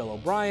coordinator Bill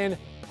O'Brien.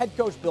 Head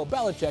coach Bill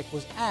Belichick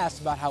was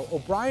asked about how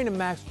O'Brien and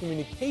Mac's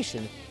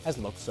communication has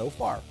looked so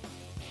far.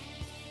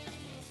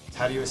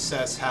 How do you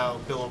assess how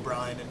Bill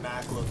O'Brien and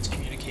Mac looked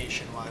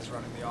communication-wise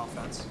running the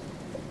offense?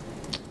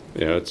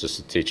 It's just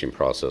a teaching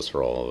process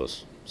for all of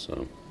us.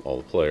 So all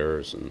the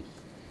players and,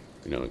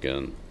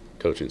 again,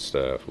 coaching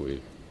staff,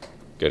 we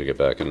got to get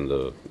back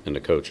into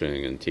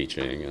coaching and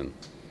teaching and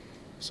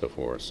so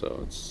forth.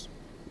 So it's,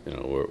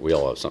 we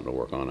all have something to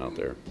work on out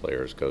there,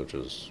 players,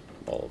 coaches,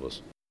 all of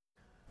us.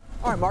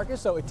 All right, Marcus,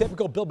 so a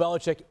typical Bill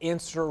Belichick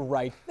answer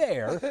right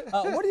there.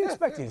 What are you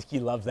expecting? He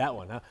loves that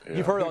one, huh? Yeah.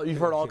 You've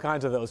heard all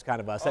kinds of those kind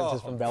of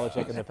sentences from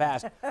Belichick in the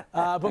past.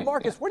 But,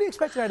 Marcus, what are you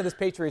expecting out of this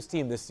Patriots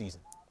team this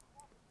season?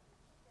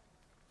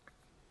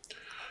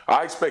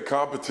 I expect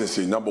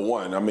competency, number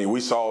one. I mean, we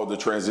saw the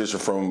transition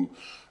from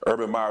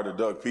Urban Meyer to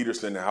Doug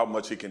Peterson and how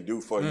much he can do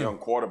for a young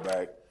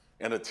quarterback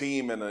and a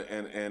team,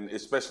 and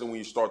especially when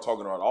you start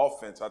talking about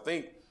offense. I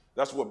think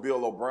that's what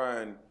Bill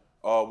O'Brien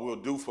will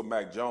do for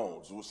Mac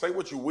Jones. We'll say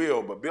what you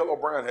will, but Bill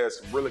O'Brien has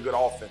some really good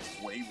offenses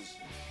when he was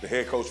the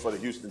head coach for the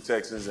Houston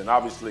Texans and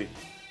obviously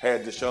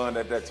had Deshaun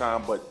at that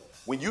time. But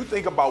when you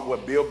think about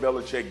what Bill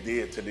Belichick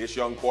did to this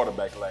young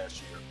quarterback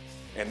last year,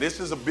 and this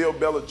is a Bill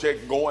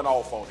Belichick going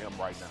off on him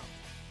right now,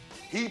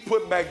 he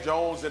put Mac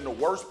Jones in the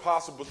worst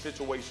possible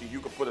situation you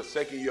could put a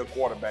second-year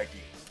quarterback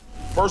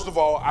in. First of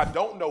all, I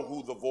don't know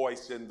who the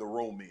voice in the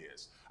room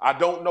is. I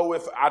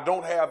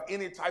don't have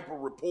any type of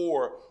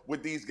rapport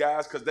with these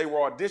guys because they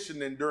were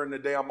auditioning during the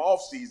damn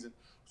offseason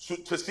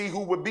to see who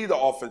would be the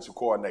offensive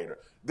coordinator.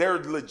 They're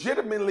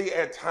legitimately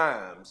at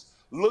times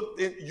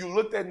you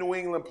looked at New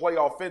England play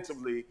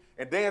offensively,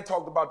 and Dan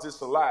talked about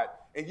this a lot,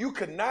 and you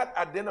could not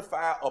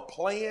identify a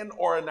plan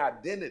or an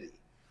identity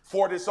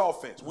for this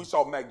offense. We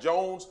saw Mac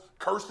Jones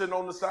cursing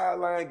on the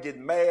sideline,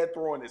 getting mad,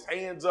 throwing his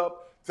hands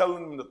up,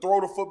 telling them to throw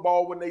the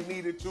football when they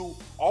needed to.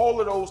 All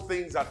of those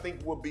things I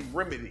think will be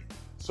remedied.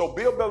 So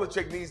Bill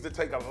Belichick needs to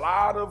take a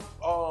lot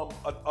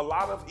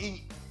of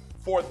heat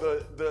for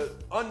the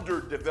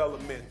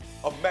underdevelopment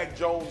of Mac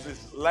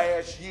Jones'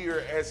 last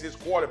year as his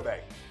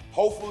quarterback.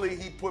 Hopefully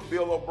he put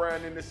Bill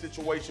O'Brien in this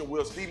situation.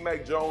 We'll see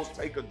Mac Jones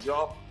take a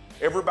jump.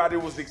 Everybody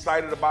was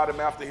excited about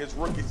him after his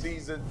rookie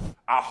season.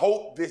 I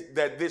hope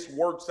that this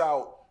works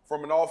out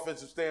from an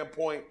offensive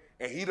standpoint,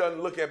 and he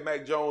doesn't look at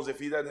Mac Jones, if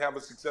he doesn't have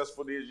a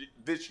successful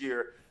this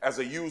year, as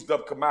a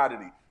used-up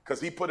commodity, because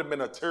he put him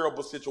in a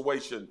terrible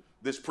situation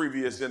this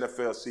previous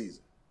NFL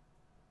season.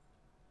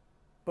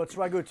 But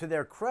Swagoo, to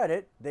their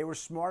credit, they were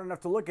smart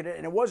enough to look at it,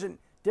 and it wasn't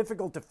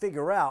difficult to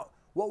figure out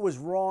what was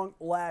wrong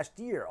last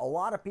year. A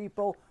lot of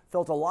people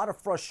felt a lot of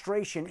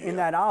frustration in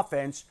that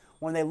offense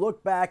when they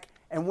looked back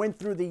and went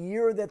through the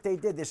year that they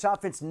did. This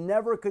offense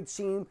never could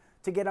seem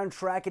to get on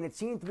track, and it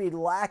seemed to be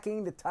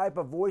lacking the type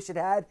of voice it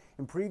had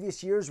in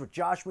previous years with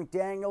Josh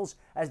McDaniels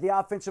as the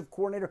offensive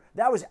coordinator.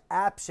 That was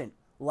absent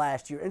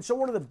last year. And so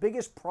one of the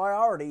biggest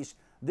priorities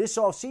this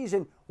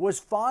offseason was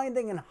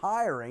finding and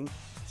hiring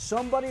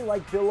somebody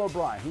like Bill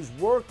O'Brien, who's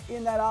worked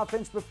in that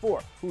offense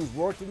before, who's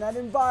worked in that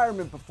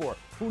environment before,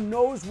 who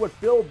knows what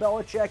Bill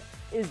Belichick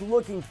is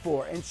looking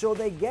for. And so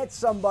they get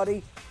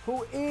somebody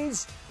who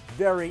is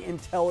very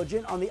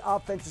intelligent on the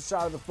offensive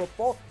side of the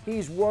football.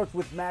 He's worked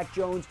with Mac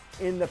Jones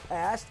in the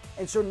past,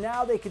 and so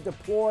now they can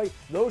deploy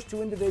those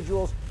two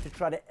individuals to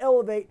try to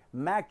elevate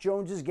Mac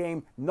Jones's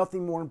game.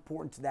 Nothing more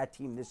important to that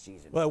team this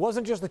season. Well, it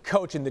wasn't just the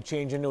coach in the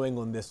change in New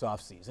England this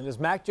offseason, as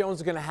Mac Jones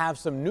is going to have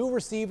some new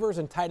receivers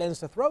and tight ends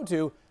to throw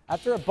to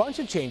after a bunch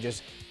of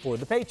changes for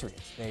the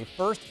Patriots. They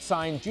first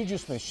signed Juju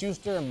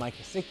Smith-Schuster and Mike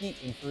Gesicki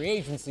in free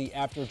agency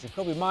after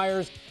Jacoby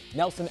Myers,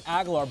 Nelson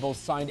Aguilar both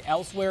signed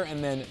elsewhere,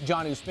 and then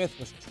Jonnu Smith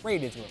was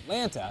traded to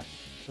Atlanta.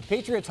 The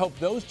Patriots hope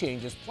those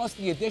changes, plus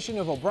the addition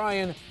of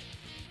O'Brien,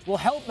 will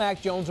help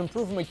Mac Jones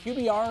improve from a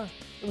QBR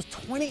that was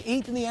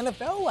 28th in the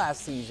NFL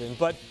last season.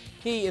 But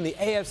he, in the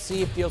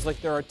AFC, feels like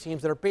there are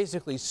teams that are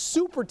basically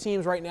super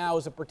teams right now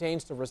as it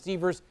pertains to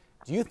receivers.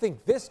 Do you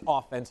think this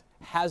offense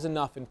has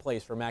enough in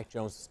place for Mac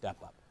Jones to step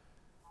up?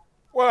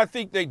 Well, I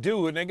think they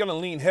do, and they're going to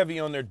lean heavy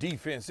on their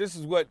defense. This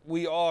is what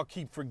we all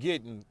keep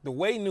forgetting. The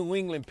way New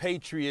England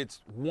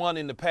Patriots won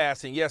in the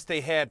past, and yes,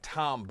 they had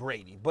Tom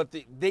Brady, but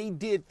they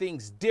did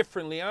things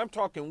differently. I'm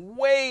talking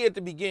way at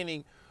the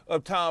beginning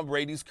of Tom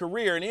Brady's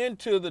career and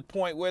into the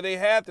point where they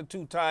had the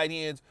two tight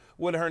ends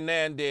with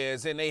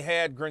Hernandez and they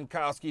had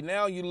Gronkowski.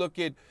 Now you look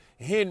at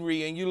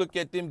Henry and you look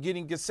at them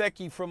getting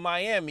Gesicki from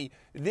Miami.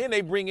 Then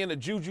they bring in a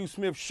Juju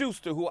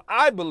Smith-Schuster, who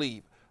I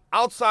believe,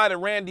 outside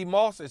of Randy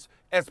Moss,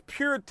 as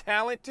pure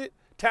talent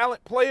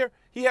player,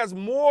 he has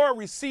more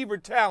receiver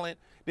talent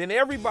than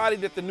everybody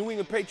that the New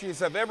England Patriots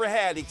have ever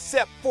had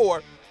except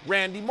for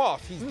Randy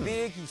Moss. He's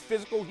big, he's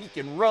physical, he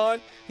can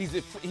run.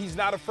 He's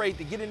not afraid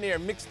to get in there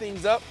and mix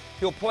things up.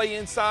 He'll play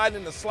inside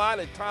in the slot.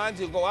 At times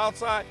he'll go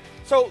outside.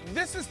 So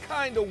this is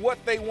kind of what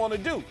they want to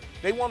do.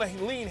 They want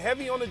to lean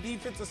heavy on the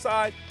defensive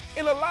side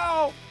and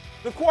allow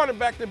the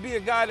quarterback to be a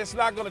guy that's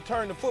not going to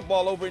turn the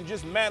football over and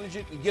just manage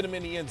it and get him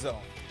in the end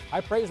zone. High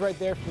praise right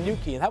there from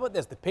Nuki. And how about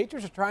this? The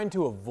Patriots are trying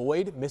to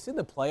avoid missing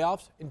the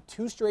playoffs in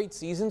 2 straight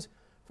seasons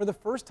for the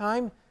first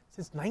time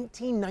since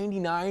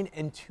 1999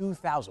 and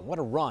 2000. What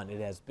a run it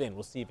has been.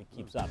 We'll see if it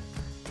keeps up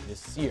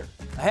this year.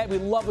 Ahead, we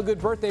love a good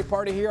birthday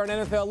party here on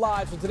NFL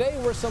Live. So today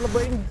we're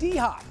celebrating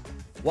D-Hop.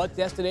 What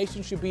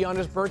destination should be on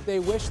his birthday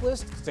wish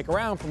list? Stick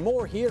around for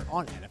more here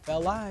on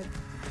NFL Live.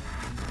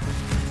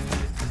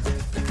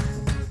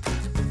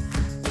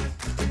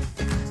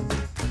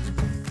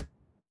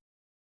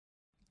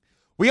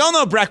 We all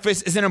know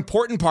breakfast is an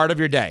important part of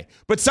your day,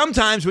 but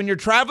sometimes when you're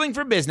traveling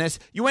for business,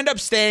 you end up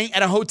staying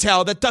at a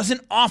hotel that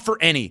doesn't offer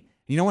any.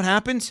 You know what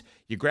happens?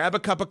 You grab a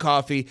cup of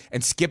coffee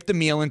and skip the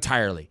meal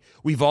entirely.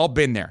 We've all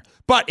been there.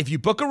 But if you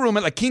book a room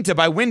at La Quinta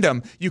by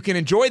Wyndham, you can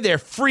enjoy their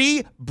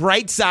free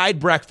Bright Side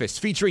breakfast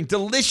featuring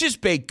delicious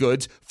baked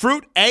goods,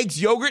 fruit, eggs,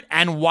 yogurt,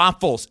 and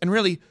waffles. And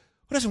really,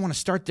 who doesn't want to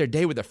start their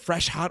day with a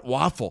fresh hot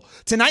waffle?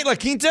 Tonight, La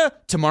Quinta,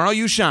 tomorrow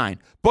you shine.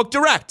 Book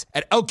direct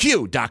at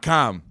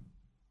lq.com.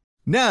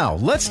 Now,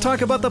 let's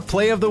talk about the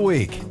play of the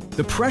week.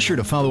 The pressure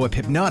to follow up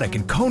Hypnotic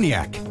and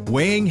Cognac,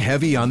 weighing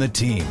heavy on the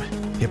team.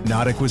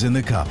 Hypnotic was in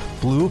the cup,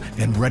 blue,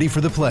 and ready for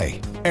the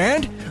play.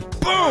 And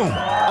boom!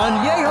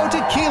 Añejo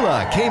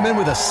Tequila came in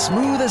with a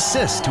smooth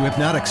assist to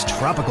Hypnotic's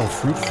tropical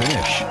fruit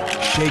finish.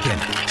 Shaken,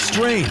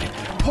 strained,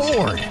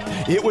 poured.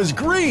 It was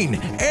green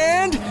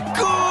and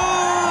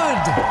good!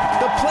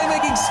 The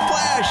playmaking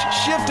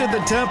splash shifted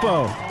the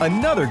tempo.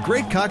 Another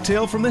great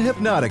cocktail from the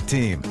Hypnotic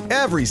team.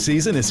 Every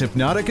season is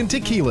Hypnotic and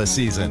Tequila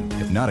season.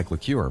 Hypnotic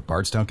Liqueur,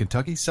 Bardstown,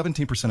 Kentucky,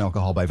 17%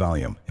 alcohol by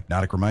volume.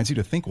 Hypnotic reminds you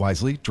to think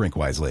wisely, drink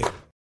wisely.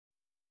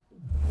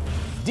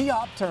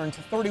 D-Hop turned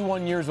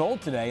 31 years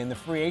old today, and the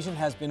free agent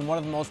has been one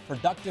of the most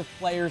productive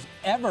players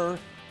ever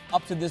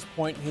up to this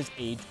point in his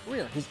age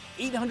career. His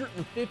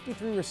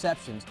 853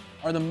 receptions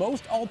are the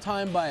most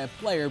all-time by a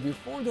player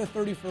before their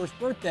 31st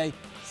birthday,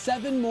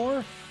 7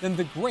 more than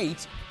the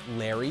great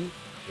Larry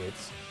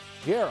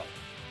Fitzgerald.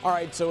 All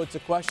right, so it's a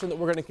question that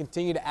we're going to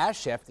continue to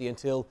ask Shefty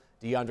until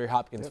DeAndre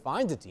Hopkins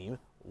finds a team.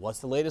 What's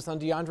the latest on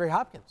DeAndre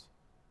Hopkins?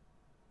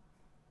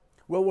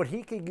 Well, what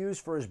he could use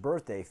for his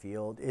birthday,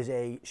 Field, is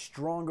a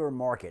stronger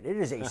market. It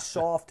is a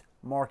soft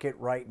market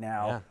right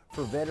now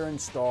for veteran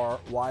star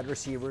wide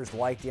receivers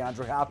like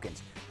DeAndre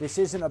Hopkins. This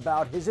isn't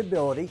about his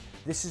ability.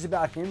 This is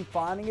about him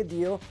finding a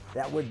deal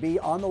that would be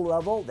on the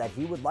level that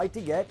he would like to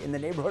get in the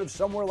neighborhood of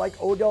somewhere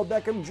like Odell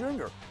Beckham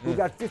Jr., who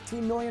got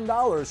 $15 million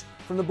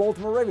from the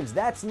Baltimore Ravens.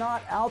 That's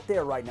not out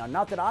there right now,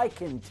 not that I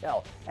can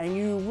tell. And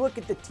you look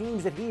at the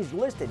teams that he's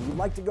listed. He'd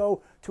like to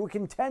go to a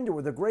contender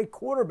with a great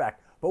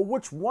quarterback. But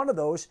which one of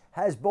those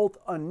has both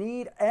a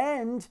need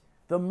and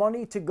the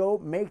money to go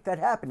make that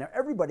happen? Now,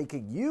 everybody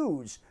could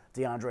use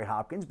DeAndre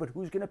Hopkins, but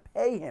who's going to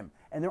pay him?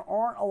 And there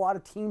aren't a lot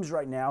of teams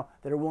right now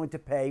that are willing to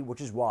pay,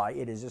 which is why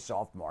it is a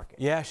soft market.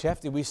 Yeah,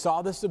 Shefty, we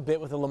saw this a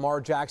bit with the Lamar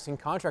Jackson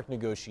contract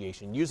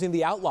negotiation. Using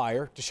the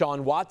outlier,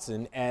 Deshaun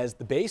Watson, as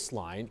the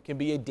baseline can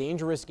be a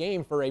dangerous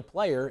game for a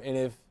player. And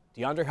if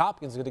DeAndre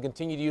Hopkins is going to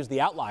continue to use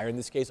the outlier, in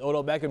this case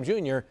Odell Beckham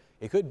Jr.,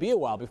 it could be a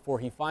while before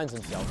he finds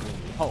himself in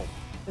a new home.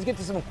 Let's get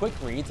to some quick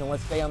reads, and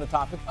let's stay on the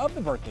topic of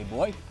the birthday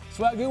boy.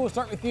 Swagoo, we'll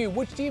start with you.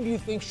 Which team do you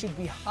think should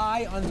be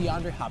high on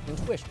DeAndre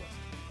Hopkins' wish list?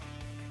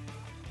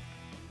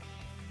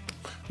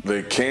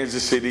 The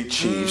Kansas City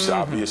Chiefs,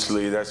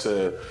 obviously. That's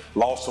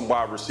lost some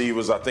wide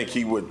receivers. I think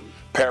he would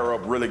pair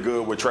up really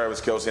good with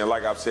Travis Kelce. And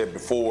like I've said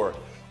before,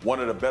 one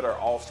of the better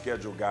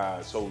off-schedule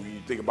guys. So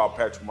you think about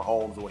Patrick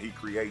Mahomes, when he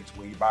creates,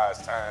 when he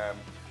buys time,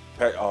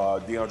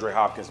 DeAndre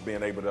Hopkins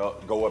being able to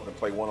go up and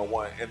play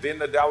one-on-one. And then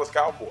the Dallas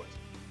Cowboys.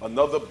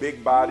 another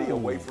big body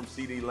away from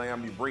CeeDee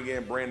Lamb. You bring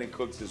in Brandon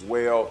Cooks as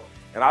well.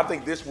 And I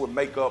think this would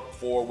make up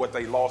for what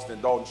they lost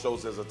in Dalton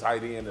Schultz as a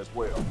tight end as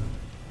well.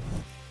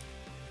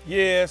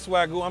 Yeah,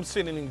 Swagoo, I'm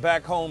sending him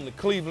back home to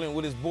Cleveland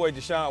with his boy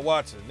Deshaun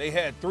Watson. They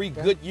had 3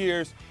 good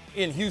years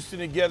in Houston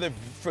together.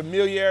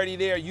 Familiarity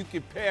there. You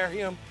could pair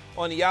him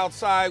on the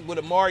outside with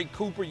Amari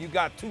Cooper. You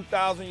got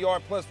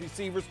 2,000-yard-plus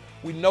receivers.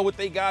 We know what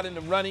they got in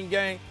the running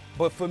game.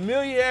 But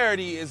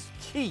familiarity is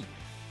key.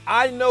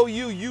 I know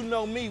you, you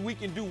know me. We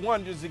can do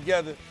wonders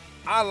together.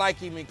 I like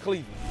him in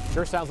Cleveland.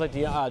 Sure sounds like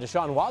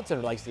Deshaun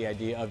Watson likes the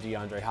idea of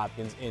DeAndre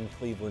Hopkins in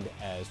Cleveland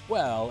as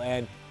well.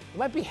 And it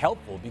might be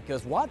helpful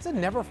because Watson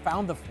never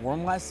found the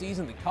form last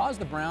season that caused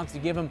the Browns to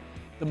give him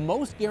the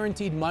most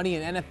guaranteed money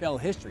in NFL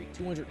history,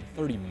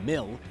 $230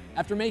 million.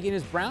 After making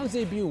his Browns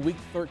debut in Week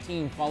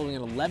 13 following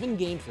an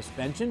 11-game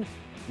suspension,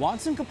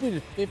 Watson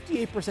completed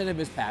 58% of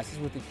his passes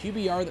with a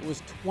QBR that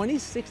was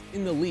 26th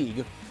in the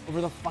league over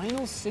the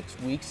final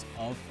 6 weeks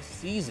of the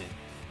season.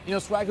 You know,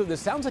 Swagoo,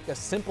 this sounds like a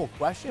simple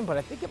question, but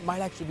I think it might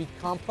actually be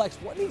complex.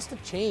 What needs to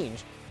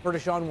change for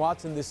Deshaun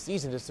Watson this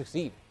season to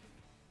succeed?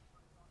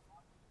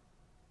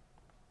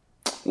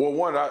 Well,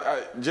 one,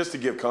 just to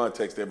give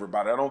context to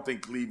everybody, I don't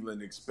think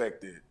Cleveland's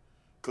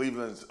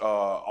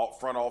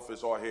front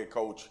office or head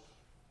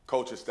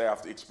coaching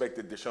staff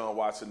expected Deshaun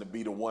Watson to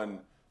be the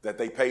one that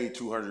they paid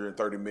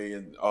 $230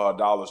 million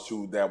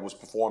to that was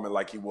performing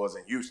like he was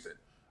in Houston.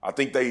 I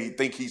think they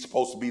think he's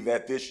supposed to be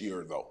that this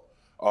year, though,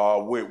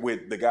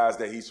 with the guys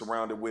that he's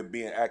surrounded with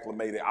being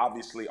acclimated.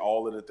 Obviously,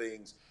 all of the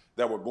things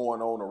that were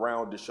going on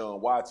around Deshaun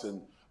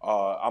Watson,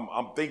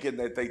 I'm thinking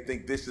that they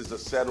think this is a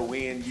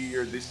settle-in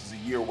year. This is a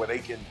year where they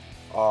can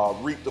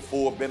reap the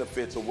full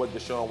benefits of what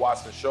Deshaun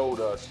Watson showed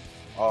us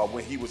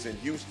when he was in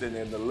Houston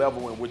and the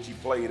level in which he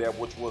played at,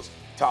 which was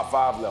top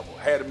 5 level.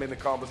 Had him in the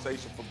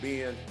conversation for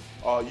being,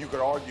 you could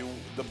argue,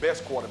 the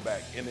best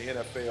quarterback in the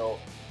NFL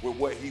with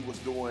what he was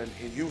doing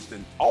in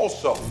Houston.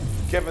 Also,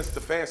 Kevin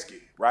Stefanski,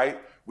 right?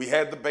 We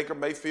had the Baker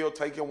Mayfield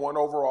taking 1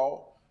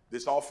 overall.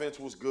 This offense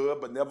was good,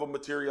 but never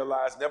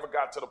materialized, never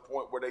got to the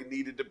point where they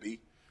needed to be.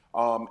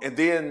 And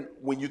then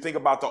when you think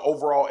about the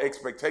overall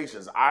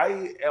expectations,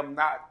 I am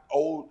not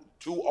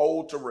too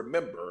old to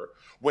remember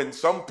when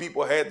some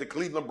people had the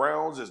Cleveland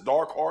Browns as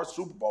dark horse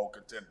Super Bowl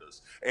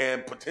contenders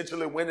and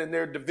potentially winning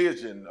their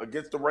division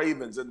against the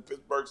Ravens and the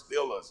Pittsburgh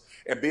Steelers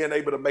and being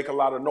able to make a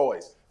lot of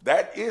noise.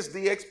 That is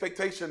the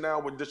expectation now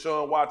with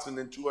Deshaun Watson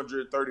and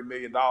 $230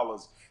 million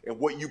and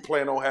what you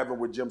plan on having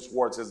with Jim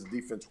Schwartz as a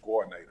defensive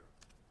coordinator.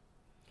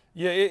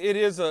 Yeah, it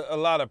is a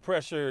lot of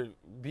pressure,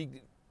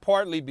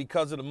 partly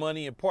because of the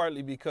money and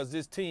partly because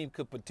this team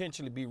could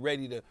potentially be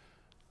ready to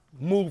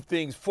move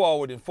things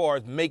forward as far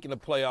as making the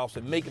playoffs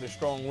and making a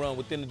strong run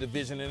within the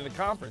division and the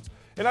conference.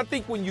 And I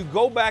think when you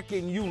go back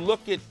and you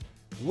look at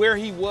where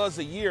he was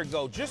a year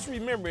ago, just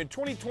remember in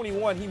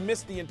 2021, he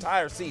missed the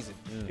entire season.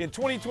 In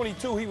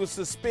 2022, he was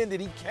suspended.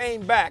 He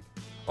came back,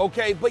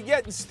 okay, but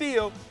yet and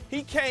still,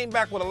 he came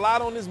back with a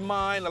lot on his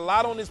mind, a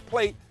lot on his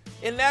plate,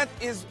 and that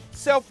is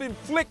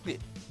self-inflicted.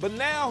 But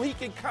now he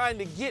can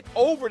kind of get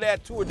over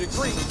that to a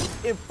degree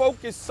and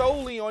focus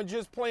solely on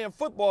just playing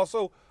football.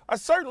 So I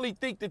certainly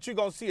think that you're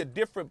going to see a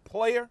different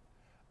player.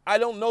 I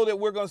don't know that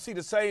we're going to see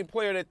the same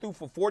player that threw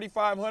for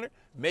 4,500.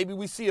 Maybe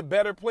we see a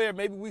better player.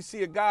 Maybe we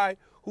see a guy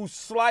who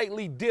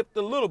slightly dipped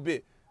a little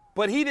bit.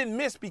 But he didn't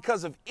miss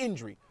because of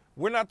injury.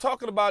 We're not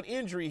talking about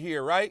injury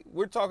here, right?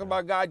 We're talking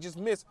about a guy just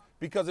missed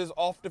because there's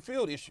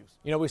off-the-field issues.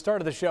 You know, we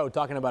started the show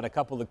talking about a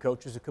couple of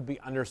coaches who could be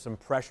under some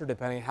pressure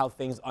depending on how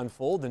things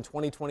unfold in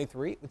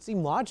 2023. It would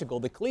seem logical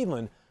that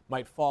Cleveland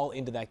might fall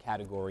into that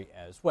category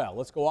as well.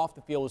 Let's go off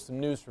the field with some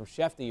news from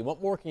Shefty. What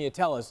more can you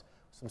tell us?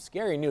 Some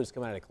scary news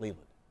coming out of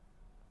Cleveland.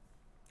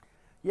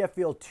 Yeah,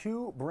 Phil,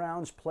 2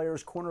 Browns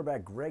players,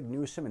 cornerback Greg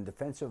Newsome and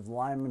defensive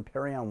lineman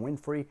Perion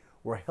Winfrey,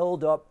 were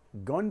held up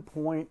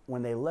gunpoint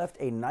when they left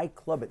a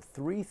nightclub at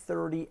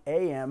 3:30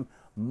 a.m.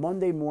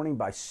 Monday morning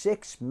by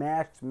 6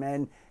 masked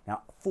men.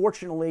 Now,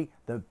 fortunately,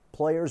 the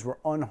players were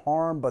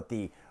unharmed, but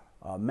the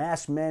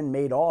masked men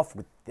made off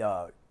with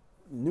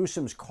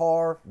Newsome's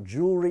car,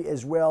 jewelry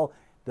as well.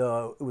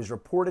 It was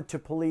reported to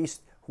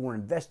police who were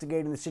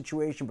investigating the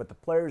situation, but the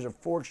players are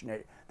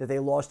fortunate that they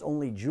lost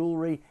only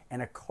jewelry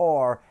and a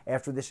car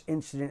after this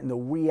incident in the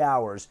wee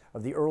hours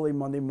of the early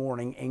Monday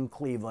morning in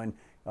Cleveland.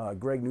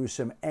 Greg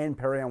Newsome and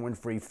Perion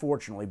Winfrey,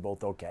 fortunately,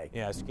 both okay.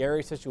 Yeah,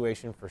 scary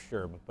situation for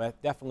sure,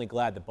 but definitely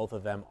glad that both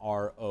of them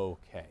are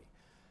okay.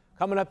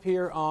 Coming up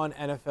here on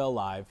NFL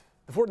Live,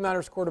 the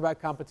 49ers quarterback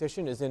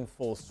competition is in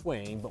full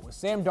swing, but with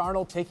Sam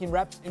Darnold taking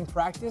reps in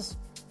practice,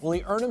 will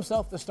he earn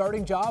himself the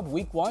starting job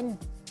week 1?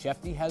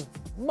 Shefty has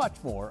much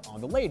more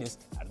on the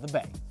latest out of the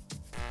Bay.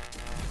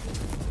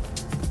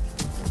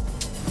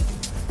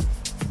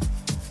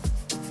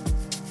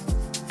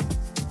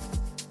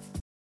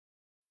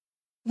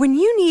 When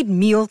you need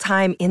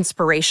mealtime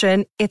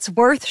inspiration, it's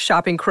worth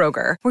shopping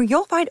Kroger, where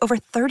you'll find over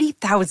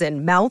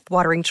 30,000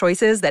 mouth-watering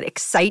choices that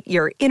excite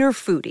your inner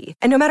foodie.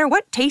 And no matter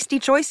what tasty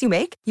choice you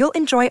make, you'll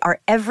enjoy our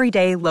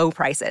everyday low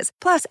prices,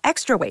 plus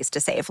extra ways to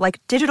save,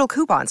 like digital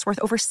coupons worth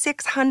over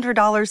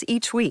 $600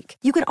 each week.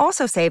 You can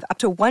also save up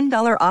to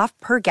 $1 off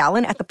per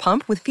gallon at the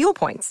pump with fuel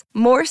points.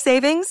 More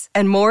savings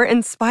and more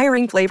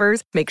inspiring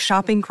flavors make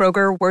shopping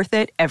Kroger worth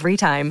it every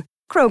time.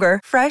 Kroger,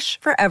 fresh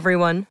for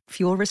everyone.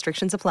 Fuel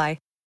restrictions apply.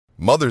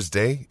 Mother's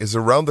Day is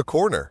around the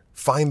corner.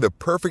 Find the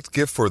perfect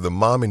gift for the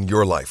mom in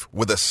your life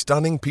with a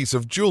stunning piece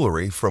of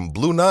jewelry from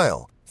Blue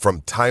Nile.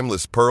 From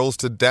timeless pearls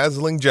to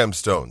dazzling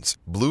gemstones,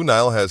 Blue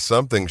Nile has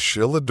something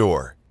she'll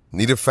adore.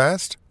 Need it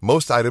fast?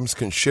 Most items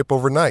can ship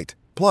overnight.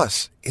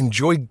 Plus,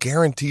 enjoy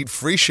guaranteed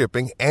free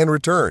shipping and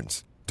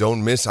returns.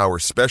 Don't miss our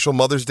special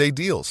Mother's Day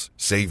deals.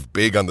 Save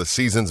big on the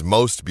season's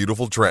most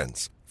beautiful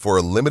trends. For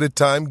a limited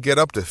time, get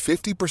up to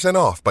 50%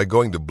 off by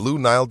going to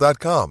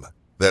BlueNile.com.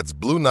 That's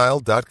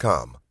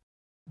BlueNile.com.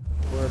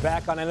 We're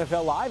back on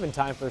NFL Live in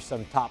time for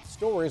some top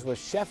stories with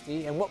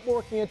Shefty. And what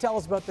more can you tell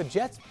us about the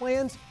Jets'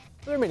 plans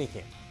for their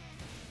minicamp?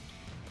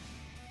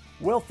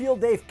 Well,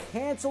 Field, they've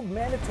canceled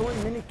mandatory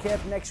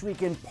minicamp next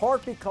week in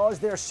part because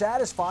they're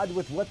satisfied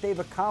with what they've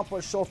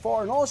accomplished so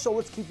far. And also,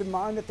 let's keep in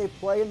mind that they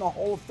play in the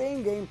Hall of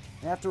Fame game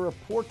and have to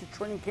report to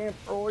training camp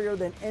earlier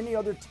than any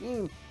other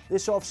team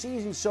this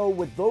offseason. So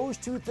with those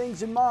two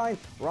things in mind,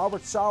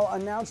 Robert Saleh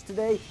announced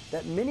today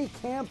that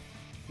minicamp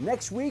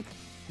next week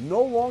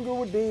no longer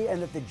would be,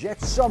 and that the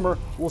Jets' summer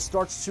will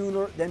start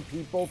sooner than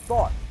people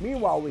thought.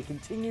 Meanwhile, we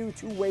continue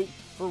to wait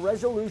for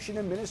resolution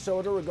in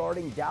Minnesota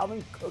regarding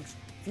Dalvin Cook's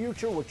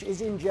future, which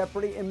is in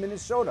jeopardy in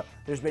Minnesota.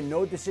 There's been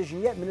no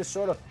decision yet.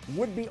 Minnesota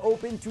would be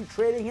open to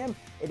trading him.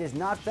 It has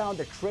not found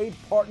a trade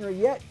partner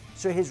yet,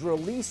 so his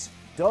release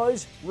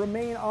does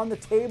remain on the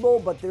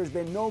table, but there's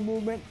been no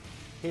movement.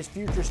 His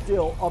future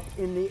still up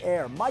in the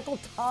air. Michael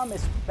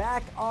Thomas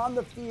back on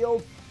the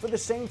field for the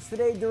Saints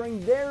today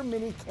during their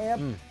mini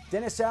camp.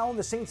 Dennis Allen,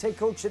 the Saints head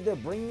coach, said they're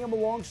bringing him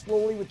along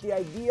slowly with the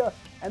idea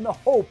and the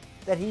hope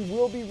that he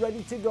will be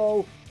ready to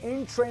go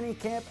in training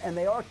camp, and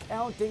they are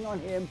counting on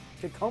him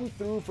to come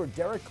through for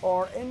Derek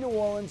Carr in New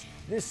Orleans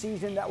this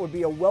season. That would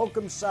be a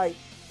welcome sight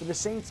for the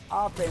Saints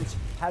offense,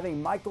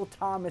 having Michael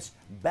Thomas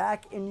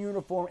back in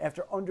uniform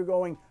after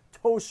undergoing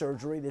toe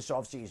surgery this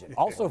offseason.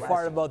 Also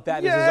fired about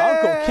that is his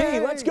Uncle Key.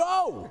 Let's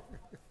go!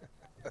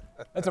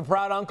 That's a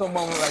proud uncle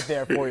moment right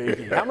there for you,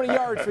 Key. How many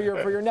yards for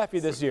your nephew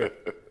this year?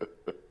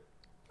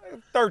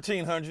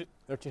 1,300.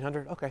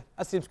 1,300? Okay.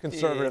 That seems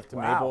conservative to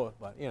me,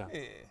 but you know.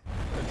 Yeah.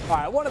 All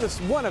right, one of the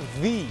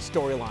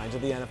storylines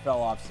of the NFL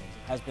offseason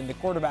has been the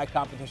quarterback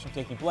competition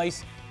taking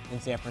place in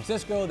San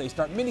Francisco. They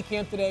start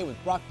minicamp today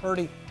with Brock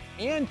Purdy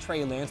and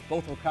Trey Lance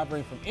both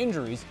recovering from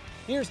injuries.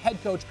 Here's head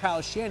coach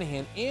Kyle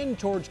Shanahan and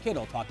George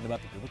Kittle talking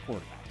about the group of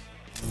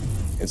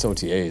quarterbacks. It's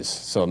OTAs,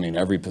 so I mean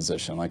every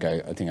position. Like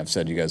I think I've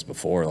said to you guys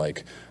before,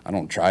 like I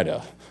don't try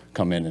to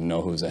come in and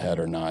know who's ahead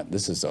or not.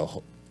 This is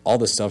all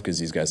this stuff gives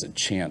these guys a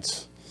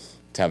chance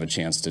to have a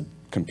chance to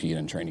compete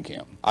in training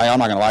camp. I'm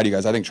not going to lie to you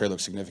guys. I think Trey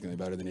looks significantly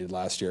better than he did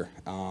last year.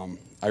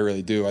 I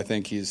really do. I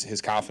think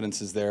his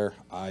confidence is there.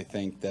 I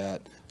think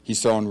that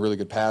he's throwing really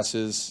good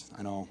passes.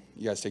 I know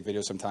you guys take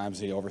videos sometimes.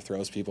 He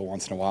overthrows people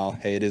once in a while.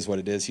 Hey, it is what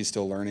it is. He's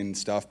still learning and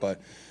stuff.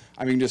 But,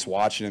 I mean, just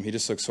watching him, he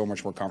just looks so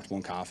much more comfortable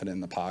and confident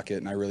in the pocket.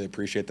 And I really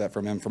appreciate that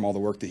from him, from all the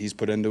work that he's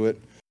put into it.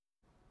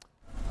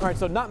 All right,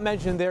 so not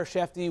mentioned there,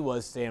 Shefty,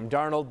 was Sam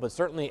Darnold, but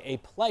certainly a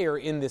player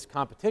in this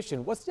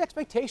competition. What's the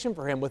expectation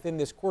for him within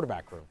this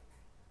quarterback room?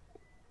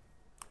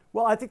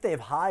 Well, I think they have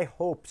high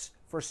hopes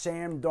for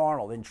Sam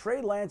Darnold. And Trey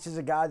Lance is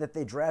a guy that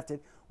they drafted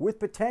with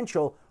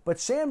potential, but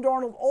Sam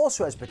Darnold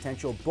also has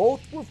potential.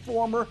 Both were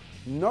former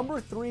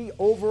number 3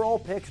 overall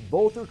picks.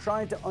 Both are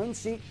trying to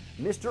unseat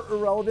Mr.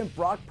 Irrelevant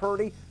Brock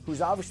Purdy, who's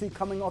obviously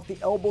coming off the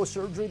elbow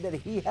surgery that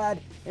he had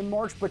in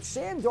March. But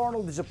Sam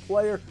Darnold is a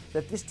player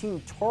that this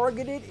team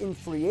targeted in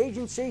free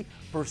agency,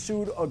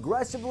 pursued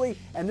aggressively,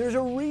 and there's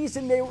a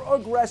reason they were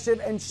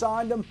aggressive and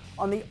signed him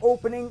on the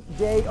opening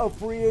day of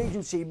free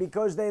agency,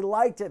 because they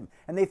liked him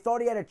and they thought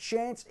he had a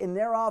chance in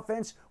their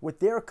offense with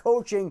their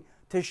coaching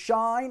to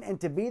shine and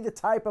to be the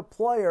type of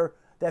player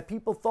that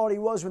people thought he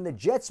was when the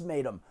Jets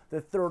made him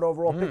the 3rd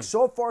overall pick.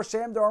 So far,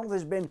 Sam Darnold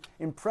has been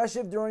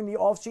impressive during the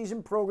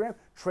offseason program.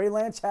 Trey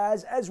Lance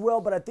has as well,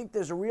 but I think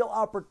there's a real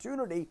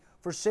opportunity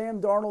for Sam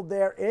Darnold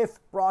there if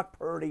Brock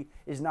Purdy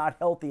is not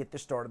healthy at the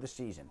start of the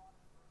season.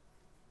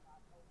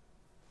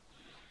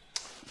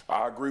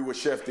 I agree with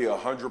Shefty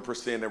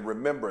 100%. And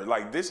remember,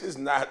 like, this is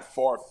not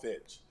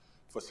far-fetched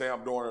for Sam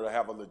Darnold to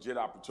have a legit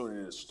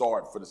opportunity to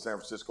start for the San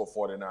Francisco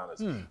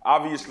 49ers.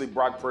 Obviously,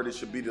 Brock Purdy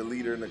should be the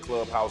leader in the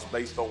clubhouse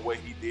based on what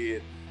he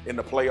did in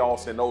the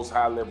playoffs and those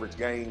high-leverage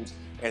games,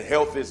 and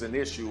health is an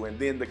issue, and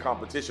then the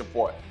competition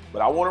part.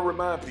 But I want to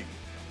remind people,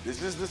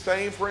 this is the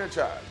same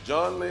franchise,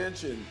 John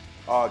Lynch and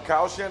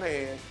Kyle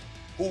Shanahan,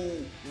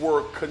 who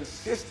were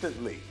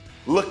consistently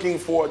looking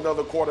for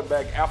another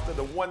quarterback after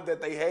the one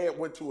that they had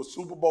went to a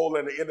Super Bowl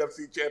and the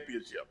NFC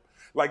Championship.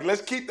 Like,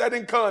 let's keep that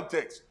in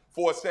context.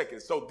 for a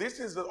second. So this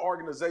is an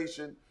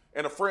organization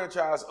and a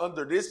franchise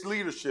under this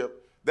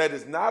leadership that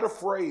is not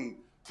afraid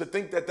to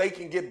think that they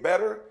can get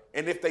better.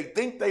 And if they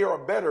think they are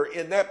better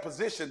in that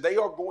position, they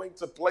are going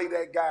to play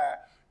that guy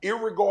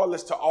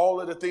irregardless to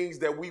all of the things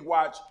that we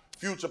watch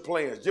future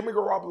plans. Jimmy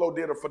Garoppolo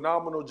did a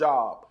phenomenal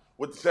job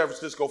with the San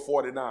Francisco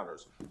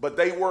 49ers, but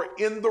they were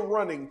in the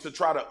running to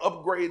try to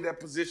upgrade that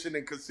position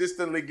and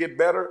consistently get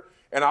better.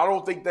 And I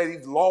don't think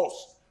they've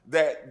lost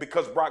that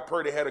because Brock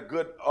Purdy had a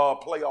good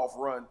playoff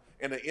run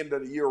and an end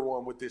of the year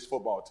run with this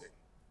football team.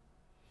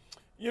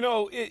 You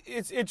know,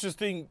 it's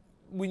interesting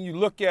when you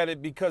look at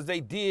it because they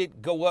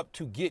did go up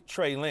to get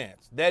Trey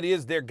Lance. That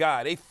is their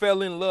guy. They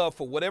fell in love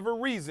for whatever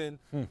reason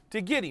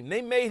to get him.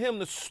 They made him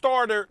the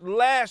starter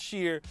last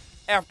year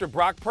after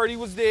Brock Purdy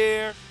was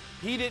there.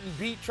 He didn't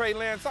beat Trey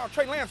Lance out.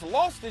 Trey Lance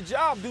lost his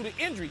job due to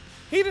injury.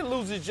 He didn't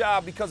lose his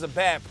job because of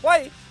bad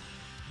play.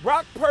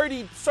 Brock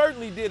Purdy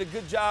certainly did a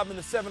good job in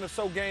the 7 or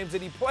so games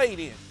that he played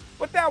in,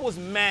 but that was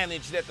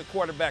managed at the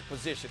quarterback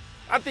position.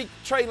 I think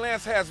Trey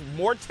Lance has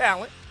more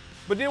talent,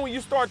 but then when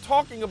you start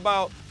talking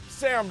about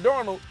Sam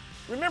Darnold,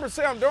 remember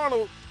Sam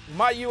Darnold,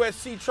 my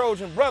USC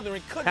Trojan brother,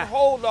 and couldn't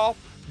hold off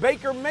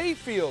Baker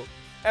Mayfield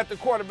at the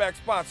quarterback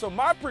spot. So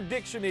my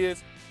prediction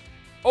is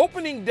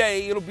opening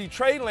day, it'll be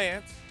Trey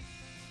Lance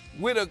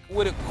with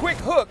a quick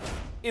hook.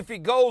 If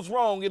it goes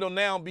wrong, it'll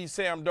now be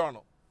Sam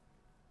Darnold.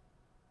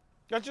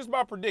 That's just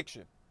my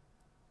prediction.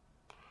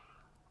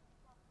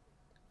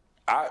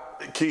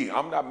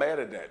 I'm not mad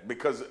at that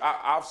because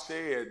I've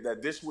said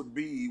that this would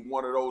be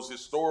one of those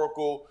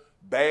historical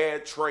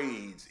bad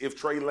trades if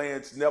Trey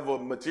Lance never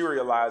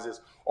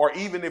materializes, or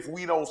even if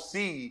we don't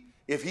see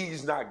if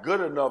he's not good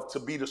enough to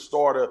be the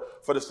starter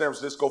for the San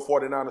Francisco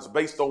 49ers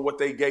based on what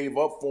they gave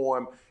up for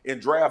him in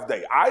draft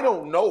day. I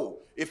don't know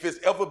if it's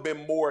ever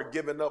been more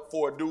given up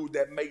for a dude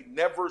that may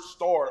never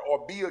start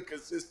or be a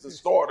consistent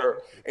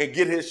starter and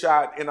get his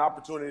shot and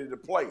opportunity to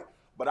play.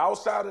 But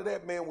outside of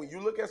that, man, when you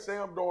look at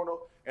Sam Darnold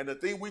and the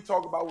thing we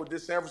talk about with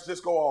this San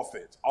Francisco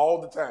offense all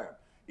the time,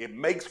 it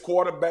makes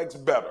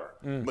quarterbacks better.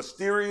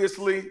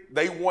 Mysteriously,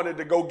 they wanted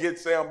to go get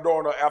Sam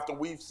Darnold after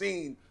we've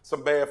seen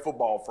some bad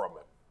football from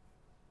him.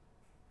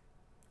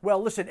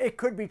 Well, listen, it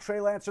could be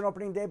Trey Lance on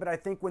opening day, but I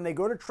think when they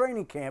go to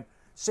training camp,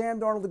 Sam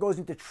Darnold goes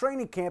into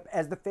training camp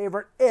as the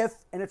favorite if,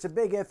 and it's a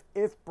big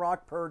if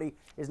Brock Purdy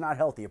is not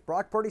healthy. If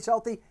Brock Purdy's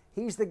healthy,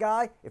 he's the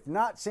guy. If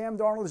not, Sam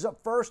Darnold is up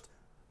first.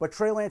 But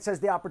Trey Lance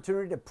has the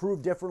opportunity to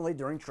prove differently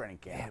during training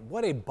camp. Man,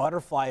 what a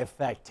butterfly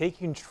effect.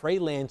 Taking Trey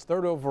Lance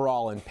 3rd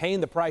overall and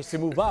paying the price to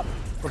move up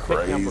for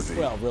pick number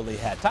 12 really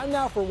had. Time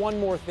now for one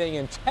more thing,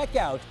 and check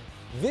out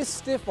this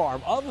stiff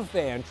arm of a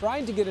fan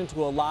trying to get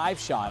into a live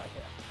shot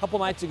a couple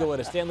nights ago at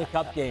a Stanley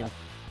Cup game.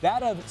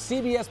 That of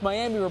CBS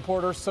Miami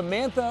reporter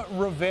Samantha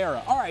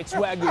Rivera. All right,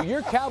 Swagoo,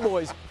 your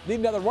Cowboys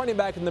need another running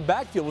back in the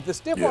backfield. With a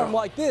stiff arm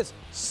like this,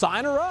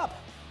 sign her up.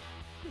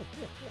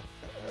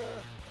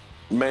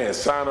 Man,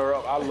 sign her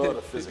up. I love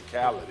the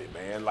physicality,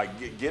 man. Like,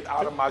 get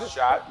out of my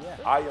shot.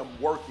 I am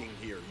working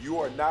here. You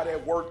are not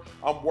at work.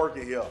 I'm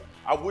working here.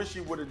 I wish he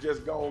would have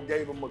just gone,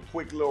 gave him a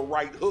quick little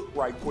right hook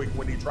right quick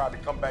when he tried to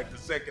come back the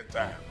second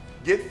time.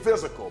 Get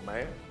physical,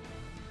 man.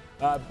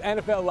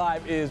 NFL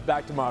Live is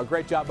back tomorrow.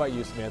 Great job by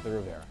you, Samantha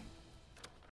Rivera.